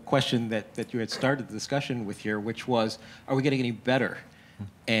of the question that you had started the discussion with here, which was, are we getting any better?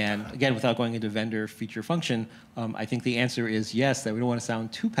 And again, without going into vendor feature function, I think the answer is yes, that we don't want to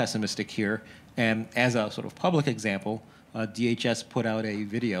sound too pessimistic here. And as a sort of public example, DHS put out a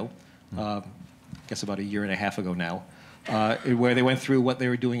video, I guess about a year and a half ago now, where they went through what they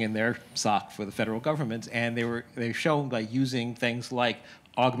were doing in their SOC for the federal government, and they shown by using things like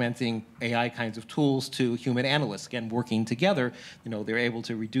augmenting AI kinds of tools to human analysts, again, working together, they're able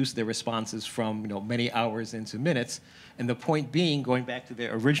to reduce their responses from many hours into minutes. And the point being, going back to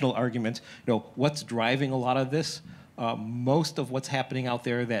their original argument, what's driving a lot of this? Most of what's happening out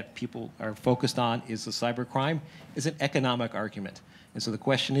there that people are focused on is the cybercrime, is an economic argument. And so the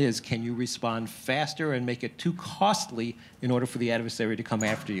question is, can you respond faster and make it too costly in order for the adversary to come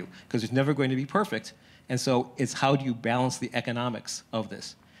after you? Because it's never going to be perfect. And so it's how do you balance the economics of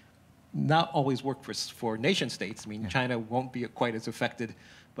this? Not always work for nation states. I mean, China won't be quite as affected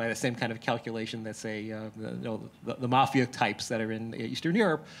by the same kind of calculation that, say, the mafia types that are in Eastern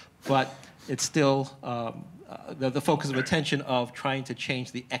Europe, but it's still the focus of attention of trying to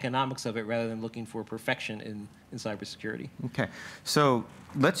change the economics of it rather than looking for perfection in cybersecurity. Okay, so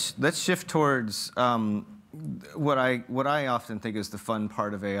let's shift towards what I often think is the fun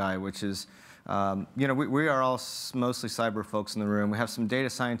part of AI, which is we are all mostly cyber folks in the room. We have some data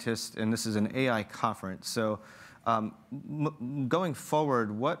scientists, and this is an AI conference. So going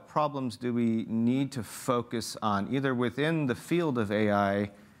forward, what problems do we need to focus on, either within the field of AI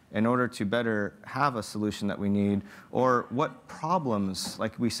in order to better have a solution that we need, or what problems,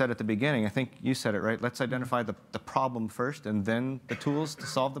 like we said at the beginning, I think you said it, right? Let's identify the problem first and then the tools to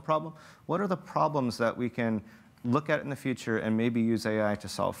solve the problem. What are the problems that we can look at in the future and maybe use AI to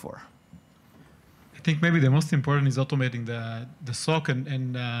solve for? I think maybe the most important is automating the SOC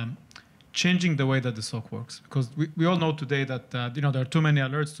and changing the way that the SOC works. Because we all know today that there are too many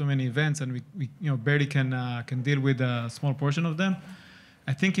alerts, too many events, and we barely can deal with a small portion of them.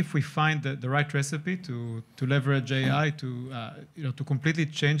 I think if we find the right recipe to leverage AI to completely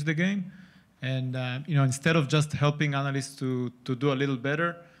change the game, and instead of just helping analysts to do a little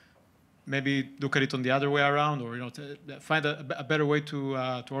better, maybe look at it on the other way around, or to find a better way to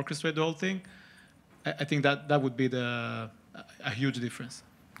orchestrate the whole thing. I think that would be a huge difference.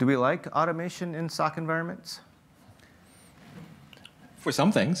 Do we like automation in SOC environments? For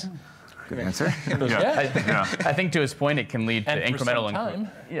some things. Good answer. I think to his point, it can lead to incremental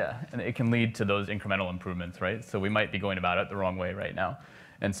improvements. and it can lead to those incremental improvements, right? So we might be going about it the wrong way right now,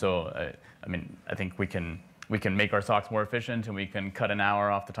 and so I think we can make our SOCs more efficient, and we can cut an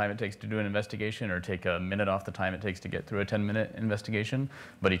hour off the time it takes to do an investigation, or take a minute off the time it takes to get through a 10-minute investigation.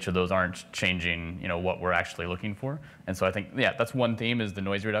 But each of those aren't changing, what we're actually looking for. And so I think, that's one theme, is the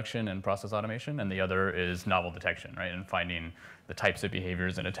noise reduction and process automation, and the other is novel detection, right? And finding the types of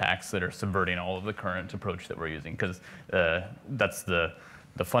behaviors and attacks that are subverting all of the current approach that we're using, because that's the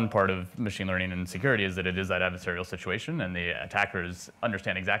fun part of machine learning and security, is that it is that adversarial situation, and the attackers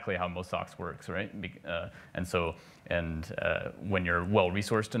understand exactly how most SOCs works, right? And when you're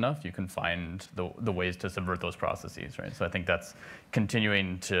well-resourced enough, you can find the ways to subvert those processes, right? So I think that's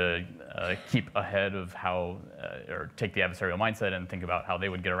continuing to keep ahead of how, or take the adversarial mindset and think about how they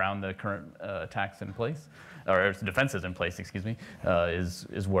would get around the current attacks in place, or defenses in place, excuse me,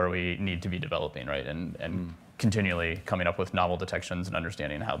 is where we need to be developing, right? And continually coming up with novel detections and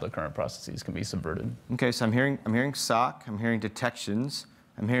understanding how the current processes can be subverted. Okay, so I'm hearing SOC, I'm hearing detections,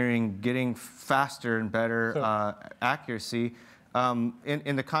 I'm hearing getting faster and better accuracy.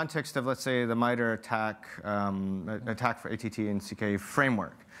 In the context of, let's say, the MITRE attack, attack for ATT and CK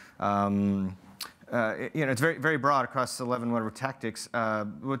framework, it's very, very broad across 11 whatever tactics.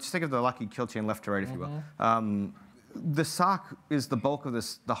 Well, just think of the lucky kill chain left to right, if you will. The SOC is the bulk of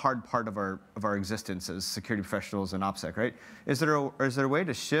the hard part of our existence as security professionals and OPSEC, right? Is there a way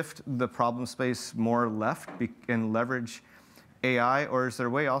to shift the problem space more left and leverage AI, or is there a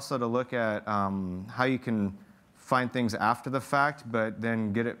way also to look at how you can find things after the fact, but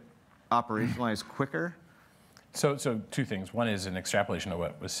then get it operationalized quicker? So two things. One is an extrapolation of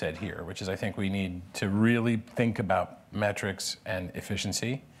what was said here, which is I think we need to really think about metrics and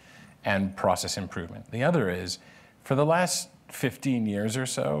efficiency and process improvement. The other is, for the last 15 years or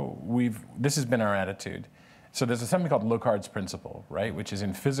so, this has been our attitude. So there's something called Locard's principle, right? Which is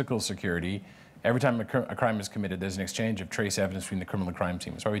in physical security, every time a crime is committed, there's an exchange of trace evidence between the criminal and crime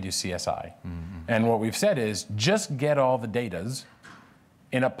team. That's why we do CSI. And what we've said is, just get all the datas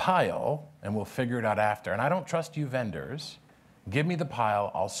in a pile, and we'll figure it out after. And I don't trust you vendors. Give me the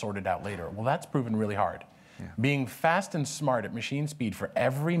pile, I'll sort it out later. Well, that's proven really hard. Being fast and smart at machine speed for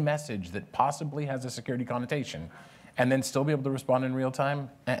every message that possibly has a security connotation, and then still be able to respond in real time,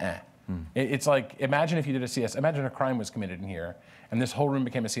 It's like, imagine if you did a CS, imagine a crime was committed in here, and this whole room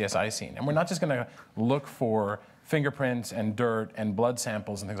became a CSI scene. And we're not just going to look for fingerprints and dirt and blood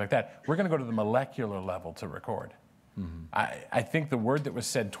samples and things like that. We're going to go to the molecular level to record. I think the word that was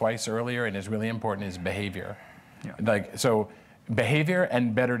said twice earlier and is really important is behavior. So behavior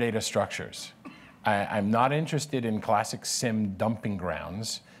and better data structures. I'm not interested in classic SIM dumping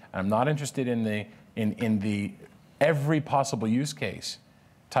grounds. I'm not interested in the every possible use case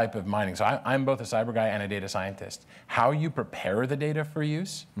type of mining. So I'm both a cyber guy and a data scientist. How you prepare the data for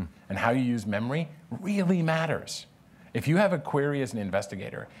use and how you use memory really matters. If you have a query as an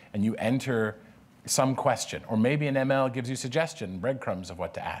investigator and you enter some question, or maybe an ML gives you suggestion, breadcrumbs of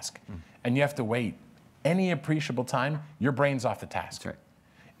what to ask, and you have to wait any appreciable time, your brain's off the task. That's right.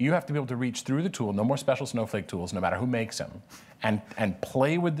 You have to be able to reach through the tool, no more special Snowflake tools, no matter who makes them, and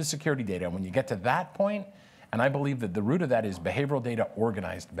play with the security data. And when you get to that point, and I believe that the root of that is behavioral data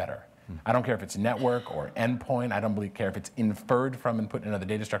organized better. I don't care if it's network or endpoint. I don't care if it's inferred from and put in another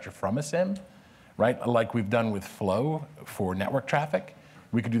data structure from a SIM, right? Like we've done with Flow for network traffic.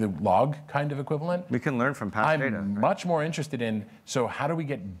 We could do the log kind of equivalent. We can learn from past data. I'm much more interested in, so how do we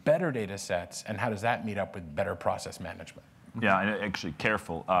get better data sets, and how does that meet up with better process management? Yeah, and actually,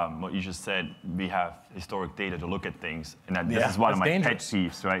 careful. What you just said, we have historic data to look at things, and this is one of my pet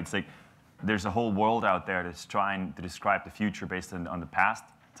peeves, right? It's like there's a whole world out there that's trying to describe the future based on the past.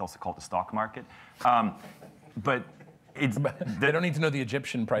 It's also called the stock market. But they don't need to know the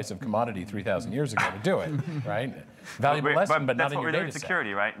Egyptian price of commodity 3,000 years ago to do it, right? Valuable lesson, but not in your data set. That's what we're doing in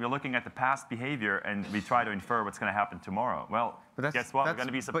security, right? We're looking at the past behavior, and we try to infer what's going to happen tomorrow. Well, guess what? We're going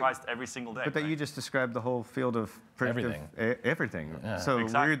to be surprised every single day. But that you just described the whole field of everything. Everything. Yeah. So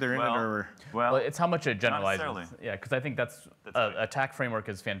we're either in it or well, it's how much it generalizes. Yeah, because I think that's attack framework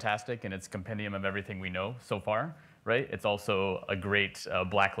is fantastic, and it's a compendium of everything we know so far. Right? It's also a great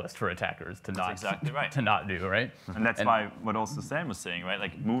blacklist for attackers to not to not do, right? And that's why what also Sam was saying, right?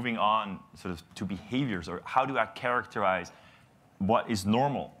 Like moving on sort of to behaviors, or how do I characterize what is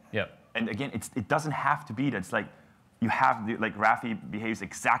normal? Yeah. And again, it doesn't have to be that. It's like you have like Raffi behaves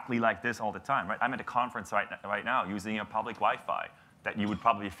exactly like this all the time, right? I'm at a conference right now using a public Wi-Fi that you would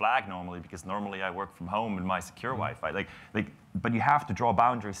probably flag normally, because normally I work from home in my secure Wi-Fi. But you have to draw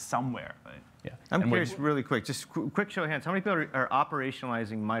boundaries somewhere, right? Yeah. I'm curious, really quick, just quick show of hands. How many people are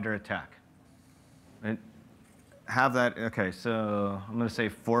operationalizing MITRE ATT&CK? And have that, okay, so I'm going to say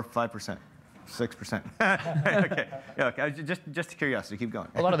 4 or 5%, 6%. Okay, yeah, okay. Just curiosity, keep going.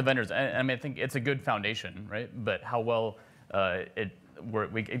 A lot of the vendors, I mean, I think it's a good foundation, right? But how well it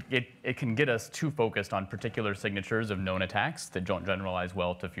can get us too focused on particular signatures of known attacks that don't generalize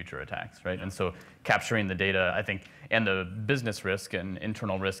well to future attacks, right? And so capturing the data, I think, and the business risk and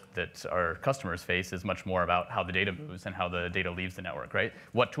internal risk that our customers face is much more about how the data moves and how the data leaves the network, right?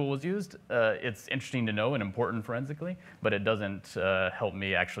 What tool was used, it's interesting to know and important forensically, but it doesn't help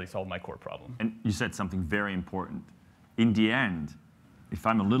me actually solve my core problem. And you said something very important. In the end, if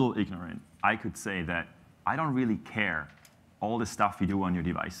I'm a little ignorant, I could say that I don't really care all the stuff you do on your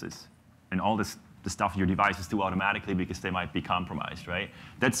devices and all the stuff your devices do automatically because they might be compromised, right?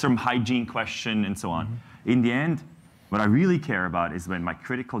 That's some hygiene question and so on. In the end, what I really care about is when my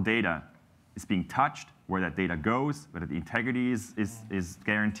critical data is being touched, where that data goes, whether the integrity is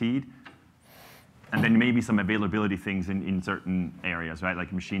guaranteed, and then maybe some availability things in certain areas, right?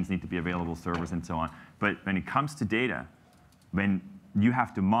 Like machines need to be available, servers and so on. But when it comes to data, when you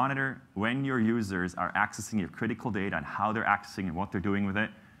have to monitor when your users are accessing your critical data and how they're accessing and what they're doing with it.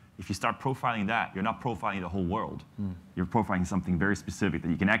 If you start profiling that, you're not profiling the whole world. You're profiling something very specific that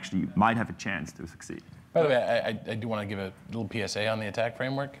you might have a chance to succeed. By the way, I do want to give a little PSA on the attack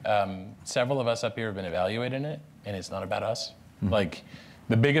framework. Several of us up here have been evaluating it, and it's not about us. Like,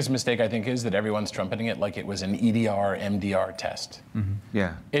 the biggest mistake, I think, is that everyone's trumpeting it like it was an EDR, MDR test.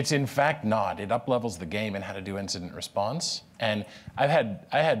 Yeah. It's in fact not. It uplevels the game in how to do incident response. And I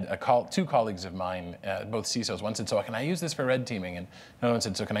had two colleagues of mine, both CISOs. One said, so can I use this for red teaming? And another one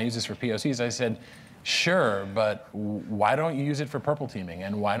said, so can I use this for POCs? I said, sure, but why don't you use it for purple teaming?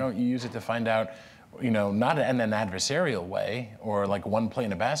 And why don't you use it to find out, not in an adversarial way or like one play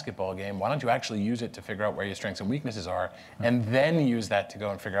in a basketball game? Why don't you actually use it to figure out where your strengths and weaknesses are, and then use that to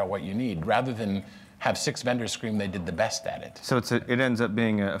go and figure out what you need, rather than have 6 vendors scream they did the best at it? So it ends up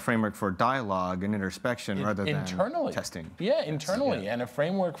being a framework for dialogue and introspection rather than testing. Yeah, internally, and a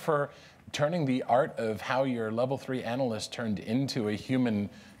framework for turning the art of how your level 3 analyst turned into a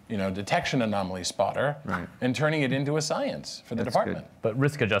human detection anomaly spotter and turning it into a science for the department. Good. But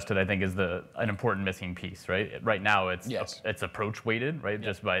risk adjusted, I think, is an important missing piece, right? Right now, it's it's approach weighted, right?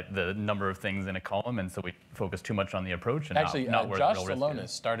 Just by the number of things in a column, and so we focus too much on the approach and Actually, not where Josh the real risk Salonis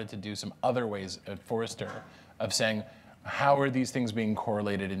is. started to do some other ways at Forrester of saying, how are these things being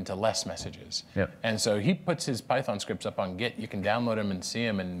correlated into less messages? Yep. And so he puts his Python scripts up on Git. You can download them and see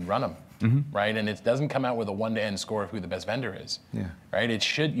them and run them, right? And it doesn't come out with a one-to-end score of who the best vendor is, right? You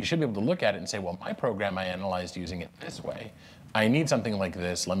should be able to look at it and say, well, my program I analyzed using it this way. I need something like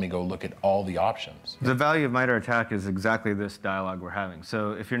this. Let me go look at all the options. The value of MITRE ATT&CK is exactly this dialogue we're having.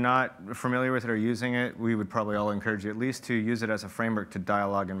 So if you're not familiar with it or using it, we would probably all encourage you at least to use it as a framework to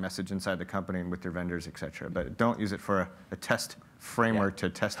dialogue and message inside the company and with your vendors, et cetera. But don't use it for a test framework to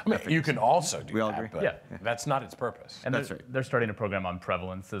test efficacy. You can also do We all that, agree? but that's not its purpose. And That's they're starting a program on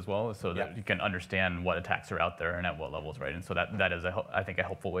prevalence as well, so that you can understand what attacks are out there and at what levels, right? And so that is, I think, a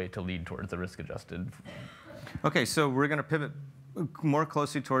helpful way to lead towards the risk-adjusted. Okay, so we're going to pivot more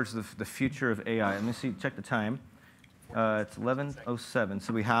closely towards the future of AI. Let me see, check the time. It's 11:07,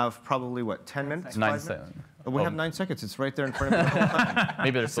 so we have probably, what, 10 minutes? 9 5 minutes? seconds. We have 9 seconds. It's right there in front of us the whole time.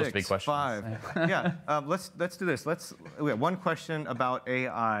 Maybe there's supposed to be 6, questions. 5. Yeah, let's do this. We have one question about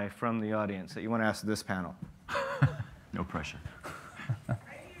AI from the audience that you want to ask this panel. No pressure.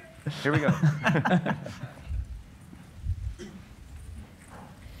 Here we go.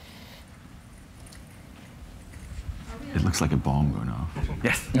 It looks like a bomb going off.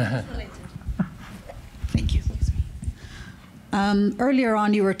 Yes. Thank you. Earlier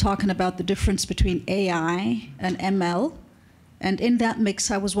on, you were talking about the difference between AI and ML. And in that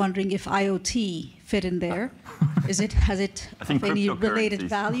mix, I was wondering if IoT fit in there. Has it of any related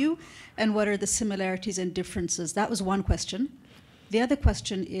value? And what are the similarities and differences? That was one question. The other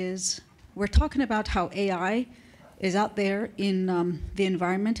question is, we're talking about how AI is out there in the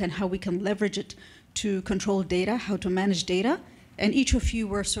environment and how we can leverage it to control data, how to manage data. And each of you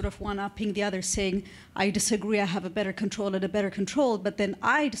were sort of one-upping the other, saying, I disagree, I have a better control and a better control. But then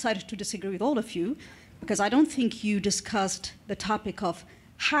I decided to disagree with all of you, because I don't think you discussed the topic of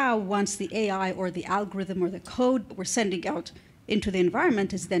how, once the AI or the algorithm or the code we're sending out into the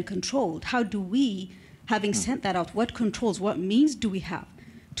environment is then controlled, how do we, having sent that out, what controls, what means do we have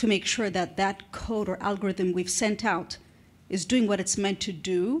to make sure that that code or algorithm we've sent out is doing what it's meant to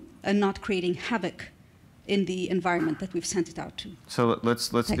do and not creating havoc in the environment that we've sent it out to? So let's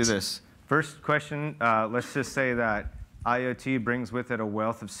do Thanks. this. First question, let's just say that IoT brings with it a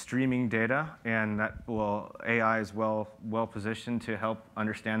wealth of streaming data, and that AI is well positioned to help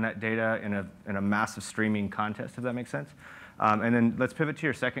understand that data in a massive streaming context, if that makes sense. And then let's pivot to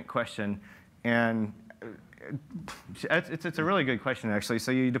your second question. And it's a really good question, actually.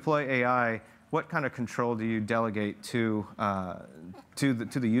 So you deploy AI. What kind of control do you delegate to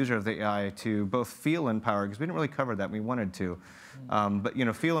the user of the AI to both feel empowered, because we didn't really cover that, we wanted to,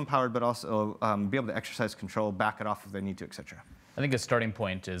 but feel empowered, but also be able to exercise control, back it off if they need to, et cetera? I think a starting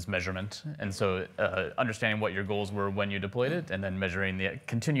point is measurement, and so understanding what your goals were when you deployed it, and then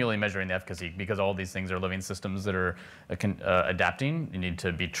continually measuring the efficacy, because all these things are living systems that are adapting. You need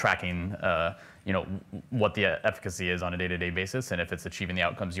to be tracking, what the efficacy is on a day-to-day basis, and if it's achieving the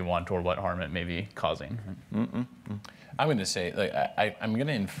outcomes you want, or what harm it may be causing. I'm going to say, I'm going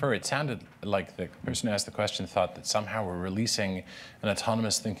to infer, it sounded like the person who asked the question thought that somehow we're releasing an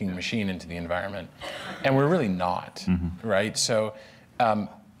autonomous thinking machine into the environment. And we're really not, right? So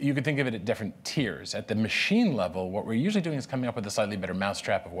you could think of it at different tiers. At the machine level, what we're usually doing is coming up with a slightly better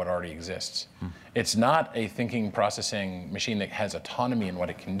mousetrap of what already exists. It's not a thinking, processing machine that has autonomy in what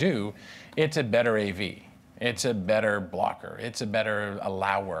it can do. It's a better AV. It's a better blocker. It's a better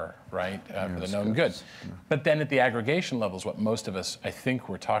allower, right, for the known good. But then at the aggregation levels, what most of us, I think,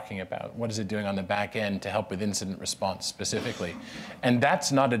 we're talking about, what is it doing on the back end to help with incident response specifically? And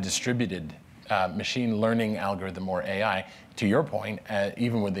that's not a distributed machine learning algorithm or AI. To your point,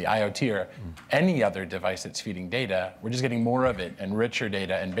 even with the IoT or any other device that's feeding data, we're just getting more of it and richer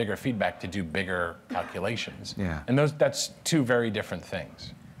data and bigger feedback to do bigger calculations. Yeah. And that's two very different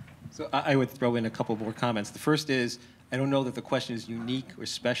things. So I would throw in a couple more comments. The first is, I don't know that the question is unique or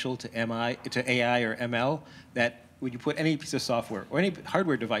special to AI or ML, that when you put any piece of software or any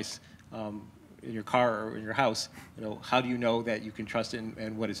hardware device in your car or in your house, how do you know that you can trust it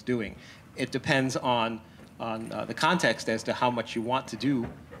and what it's doing? It depends on the context as to how much you want to do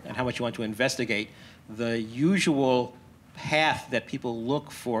and how much you want to investigate. The usual path that people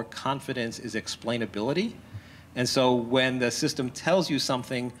look for confidence is explainability. And so when the system tells you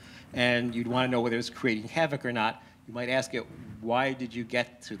something and you'd want to know whether it's creating havoc or not, you might ask it, why did you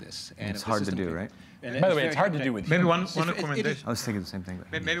get to this? And it's hard to do, right? By the way, it's hard to do with maybe humans. one recommendation. I was thinking the same thing.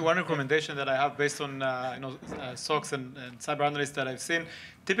 Maybe one recommendation that I have based on SOCs and cyber analysts that I've seen.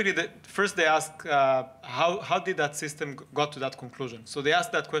 Typically, first they ask how did that system got to that conclusion. So they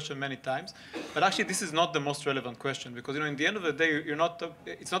ask that question many times, but actually this is not the most relevant question because in the end of the day,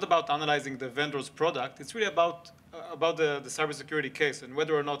 it's not about analyzing the vendor's product. It's really about the cybersecurity case and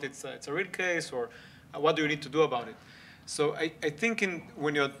whether or not it's a real case or what do you need to do about it. So I think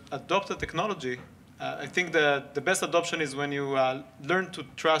when you adopt a technology, I think the best adoption is when you learn to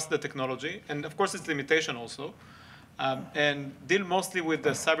trust the technology, and of course its limitation also, and deal mostly with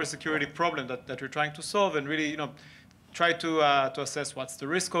the cybersecurity problem that you're trying to solve, and really try to assess what's the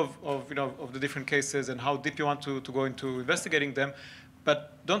risk of the different cases and how deep you want to go into investigating them,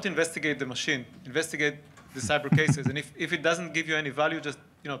 but don't investigate the machine. Investigate the cyber cases, and if it doesn't give you any value, just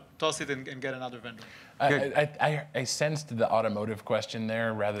toss it and get another vendor. I sensed the automotive question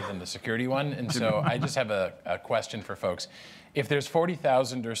there rather than the security one, and so I just have a question for folks. If there's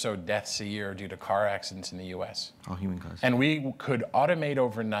 40,000 or so deaths a year due to car accidents in the US, all human caused, and we could automate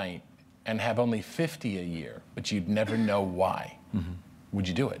overnight and have only 50 a year, but you'd never know why, would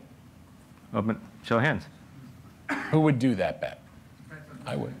you do it? Show of hands. Who would do that bet?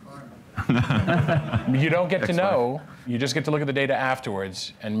 I would. You don't get to know. You just get to look at the data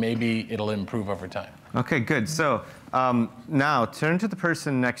afterwards, and maybe it'll improve over time. OK, good. So now turn to the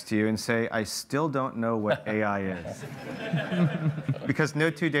person next to you and say, I still don't know what AI is. Because no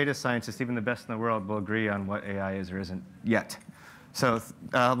two data scientists, even the best in the world, will agree on what AI is or isn't yet. So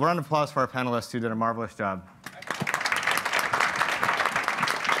round of applause for our panelists who did a marvelous job.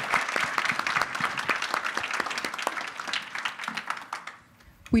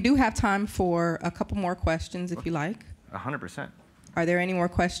 We do have time for a couple more questions, if you like. 100%. Are there any more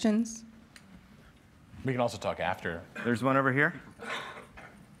questions? We can also talk after. There's one over here.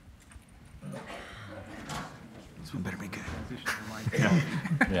 This one better be good.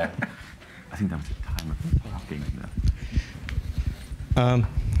 Yeah. I think that was the time of talking.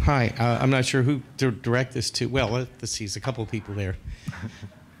 Hi, I'm not sure who to direct this to. Well, let's see, there's a couple of people there.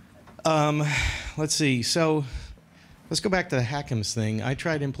 Let's see, so let's go back to the Hackams thing. I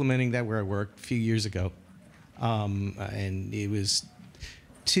tried implementing that where I worked a few years ago, and it was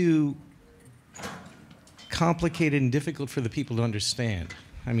too complicated and difficult for the people to understand.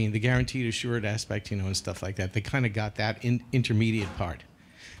 I mean, the guaranteed assured aspect, and stuff like that, they kind of got that intermediate part.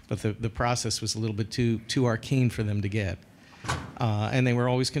 But the process was a little bit too arcane for them to get. And they were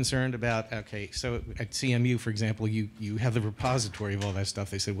always concerned about, okay, so at CMU, for example, you have the repository of all that stuff.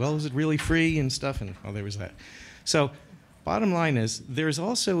 They said, well, is it really free and stuff? And well, there was that. So bottom line is, there's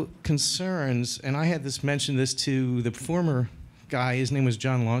also concerns, and I had mentioned this to the former guy, his name was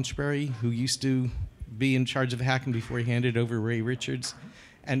John Launchbury, who used to be in charge of Hackham before he handed over Ray Richards.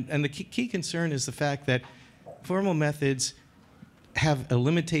 And the key concern is the fact that formal methods have a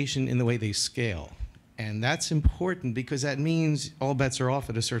limitation in the way they scale. And that's important because that means all bets are off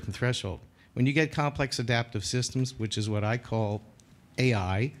at a certain threshold. When you get complex adaptive systems, which is what I call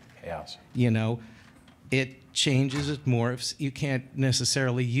AI, chaos. It changes, it morphs. You can't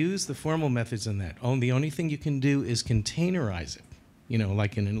necessarily use the formal methods in that. The only thing you can do is containerize it,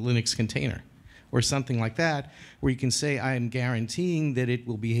 like in a Linux container or something like that, where you can say, I am guaranteeing that it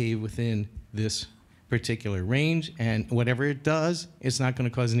will behave within this particular range, and whatever it does, it's not going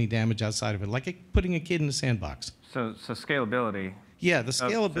to cause any damage outside of it, like putting a kid in a sandbox. So scalability. Yeah, the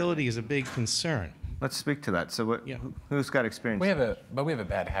scalability is a big concern. Let's speak to that. So who's got experience? We have a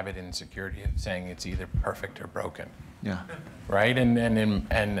bad habit in security of saying it's either perfect or broken. Yeah. Right?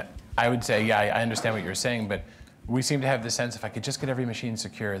 And I would say, yeah, I understand what you're saying, but we seem to have the sense if I could just get every machine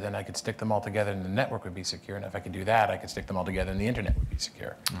secure, then I could stick them all together and the network would be secure. And if I could do that, I could stick them all together and the internet would be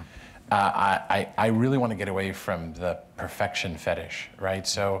secure. I really want to get away from the perfection fetish, right?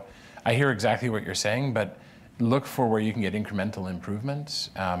 So I hear exactly what you're saying, but look for where you can get incremental improvements.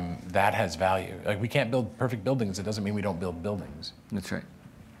 That has value. Like, we can't build perfect buildings. It doesn't mean we don't build buildings. That's right.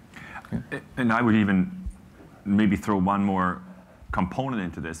 And I would even maybe throw one more component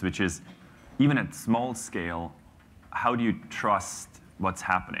into this, which is even at small scale, how do you trust what's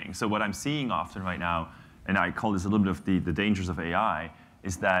happening? So what I'm seeing often right now, and I call this a little bit of the dangers of AI,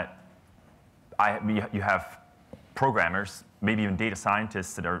 is that you have programmers, maybe even data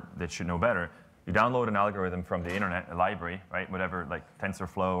scientists that should know better. You download an algorithm from the internet, a library, right? Whatever, like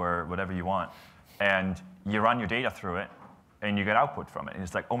TensorFlow or whatever you want, and you run your data through it, and you get output from it. And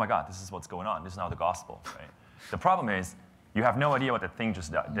it's like, oh my God, this is what's going on. This is now the gospel, right? The problem is you have no idea what the thing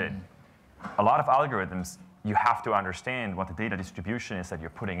just did. A lot of algorithms, you have to understand what the data distribution is that you're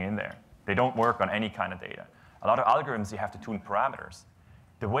putting in there. They don't work on any kind of data. A lot of algorithms, you have to tune parameters.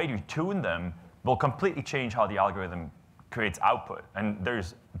 The way you tune them will completely change how the algorithm creates output. And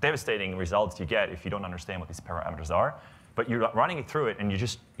there's devastating results you get if you don't understand what these parameters are. But you're running it through it, and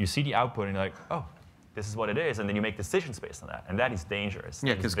you see the output, and you're like, oh, this is what it is, and then you make decisions based on that, and that is dangerous.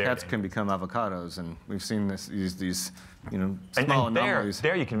 Yeah, because cats can become avocados, and we've seen these small anomalies.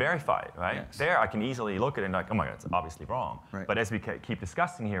 There you can verify it, right? Yes. There I can easily look at it and like, oh my God, it's obviously wrong. Right. But as we keep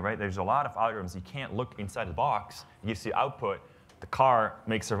discussing here, right, there's a lot of algorithms you can't look inside the box. It gives you output. The car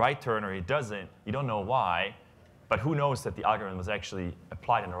makes a right turn or it doesn't. You don't know why, but who knows that the algorithm was actually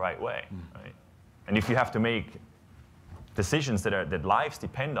applied in the right way, right? And if you have to make decisions that lives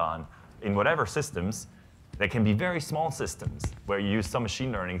depend on, in whatever systems, they can be very small systems where you use some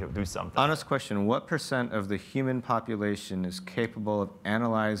machine learning to do something. Honest question, what % of the human population is capable of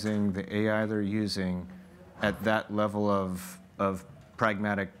analyzing the AI they're using at that level of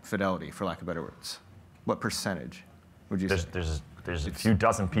pragmatic fidelity, for lack of better words? What percentage would you say? There's a few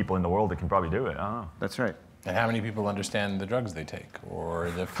dozen people in the world that can probably do it. I don't know. That's right. And how many people understand the drugs they take or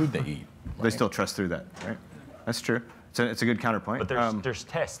the food they eat? They still trust through that, right? That's true. It's a good counterpoint. But there's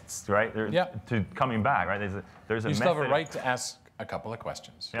tests, right? To coming back, right? There's a you method. still have a right to ask a couple of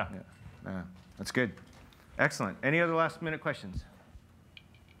questions. Yeah. That's good. Excellent. Any other last-minute questions?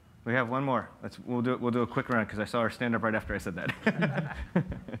 We have one more. We'll do a quick round because I saw her stand up right after I said that.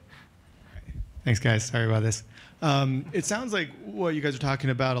 Thanks, guys. Sorry about this. It sounds like what you guys are talking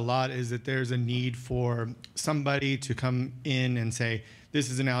about a lot is that there's a need for somebody to come in and say, this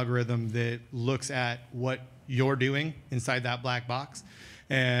is an algorithm that looks at what you're doing inside that black box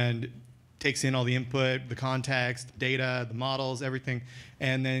and takes in all the input, the context, data, the models, everything,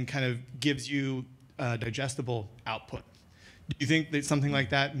 and then kind of gives you a digestible output. Do you think that something like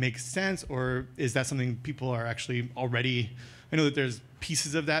that makes sense, or is that something people are actually already, I know that there's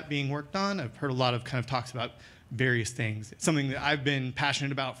pieces of that being worked on. I've heard a lot of kind of talks about various things. It's something that I've been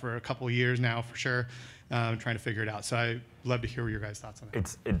passionate about for a couple of years now, for sure, trying to figure it out. So I'd love to hear your guys' thoughts on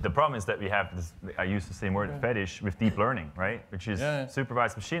that. The problem is that we have this, I use the same word, fetish, with deep learning, right? Which is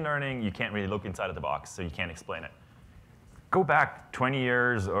supervised machine learning. You can't really look inside of the box, so you can't explain it. Go back 20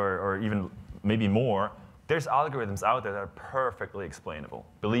 years or even maybe more, there's algorithms out there that are perfectly explainable.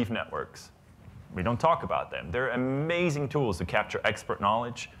 Belief networks. We don't talk about them. They're amazing tools to capture expert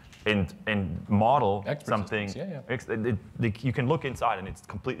knowledge and model something. You can look inside and it's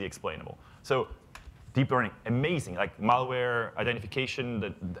completely explainable. So deep learning, amazing. Like malware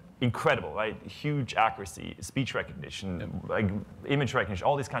identification, incredible, right? Huge accuracy, speech recognition, like image recognition,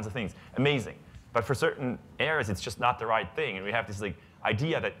 all these kinds of things, amazing. But for certain areas, it's just not the right thing. And we have this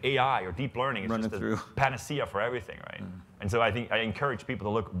idea that AI or deep learning is just a panacea for everything, right? And so I think I encourage people to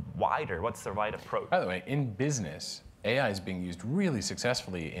look wider. What's the right approach? By the way, in business, AI is being used really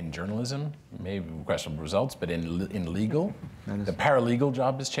successfully in journalism, maybe questionable results, but in legal. The paralegal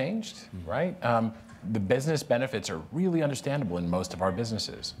job has changed, right? The business benefits are really understandable in most of our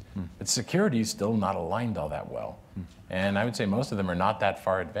businesses. But security is still not aligned all that well. And I would say most of them are not that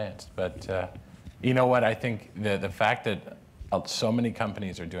far advanced. But you know what? I think the fact that so many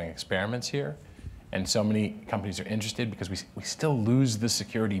companies are doing experiments here, and so many companies are interested because we still lose the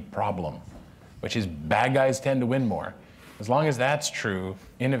security problem, which is bad guys tend to win more. As long as that's true,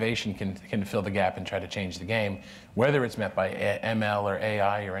 innovation can fill the gap and try to change the game, whether it's met by ML or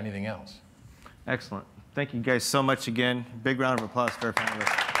AI or anything else. Excellent. Thank you guys so much again. Big round of applause for our panelists.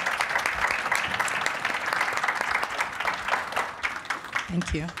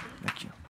 Thank you.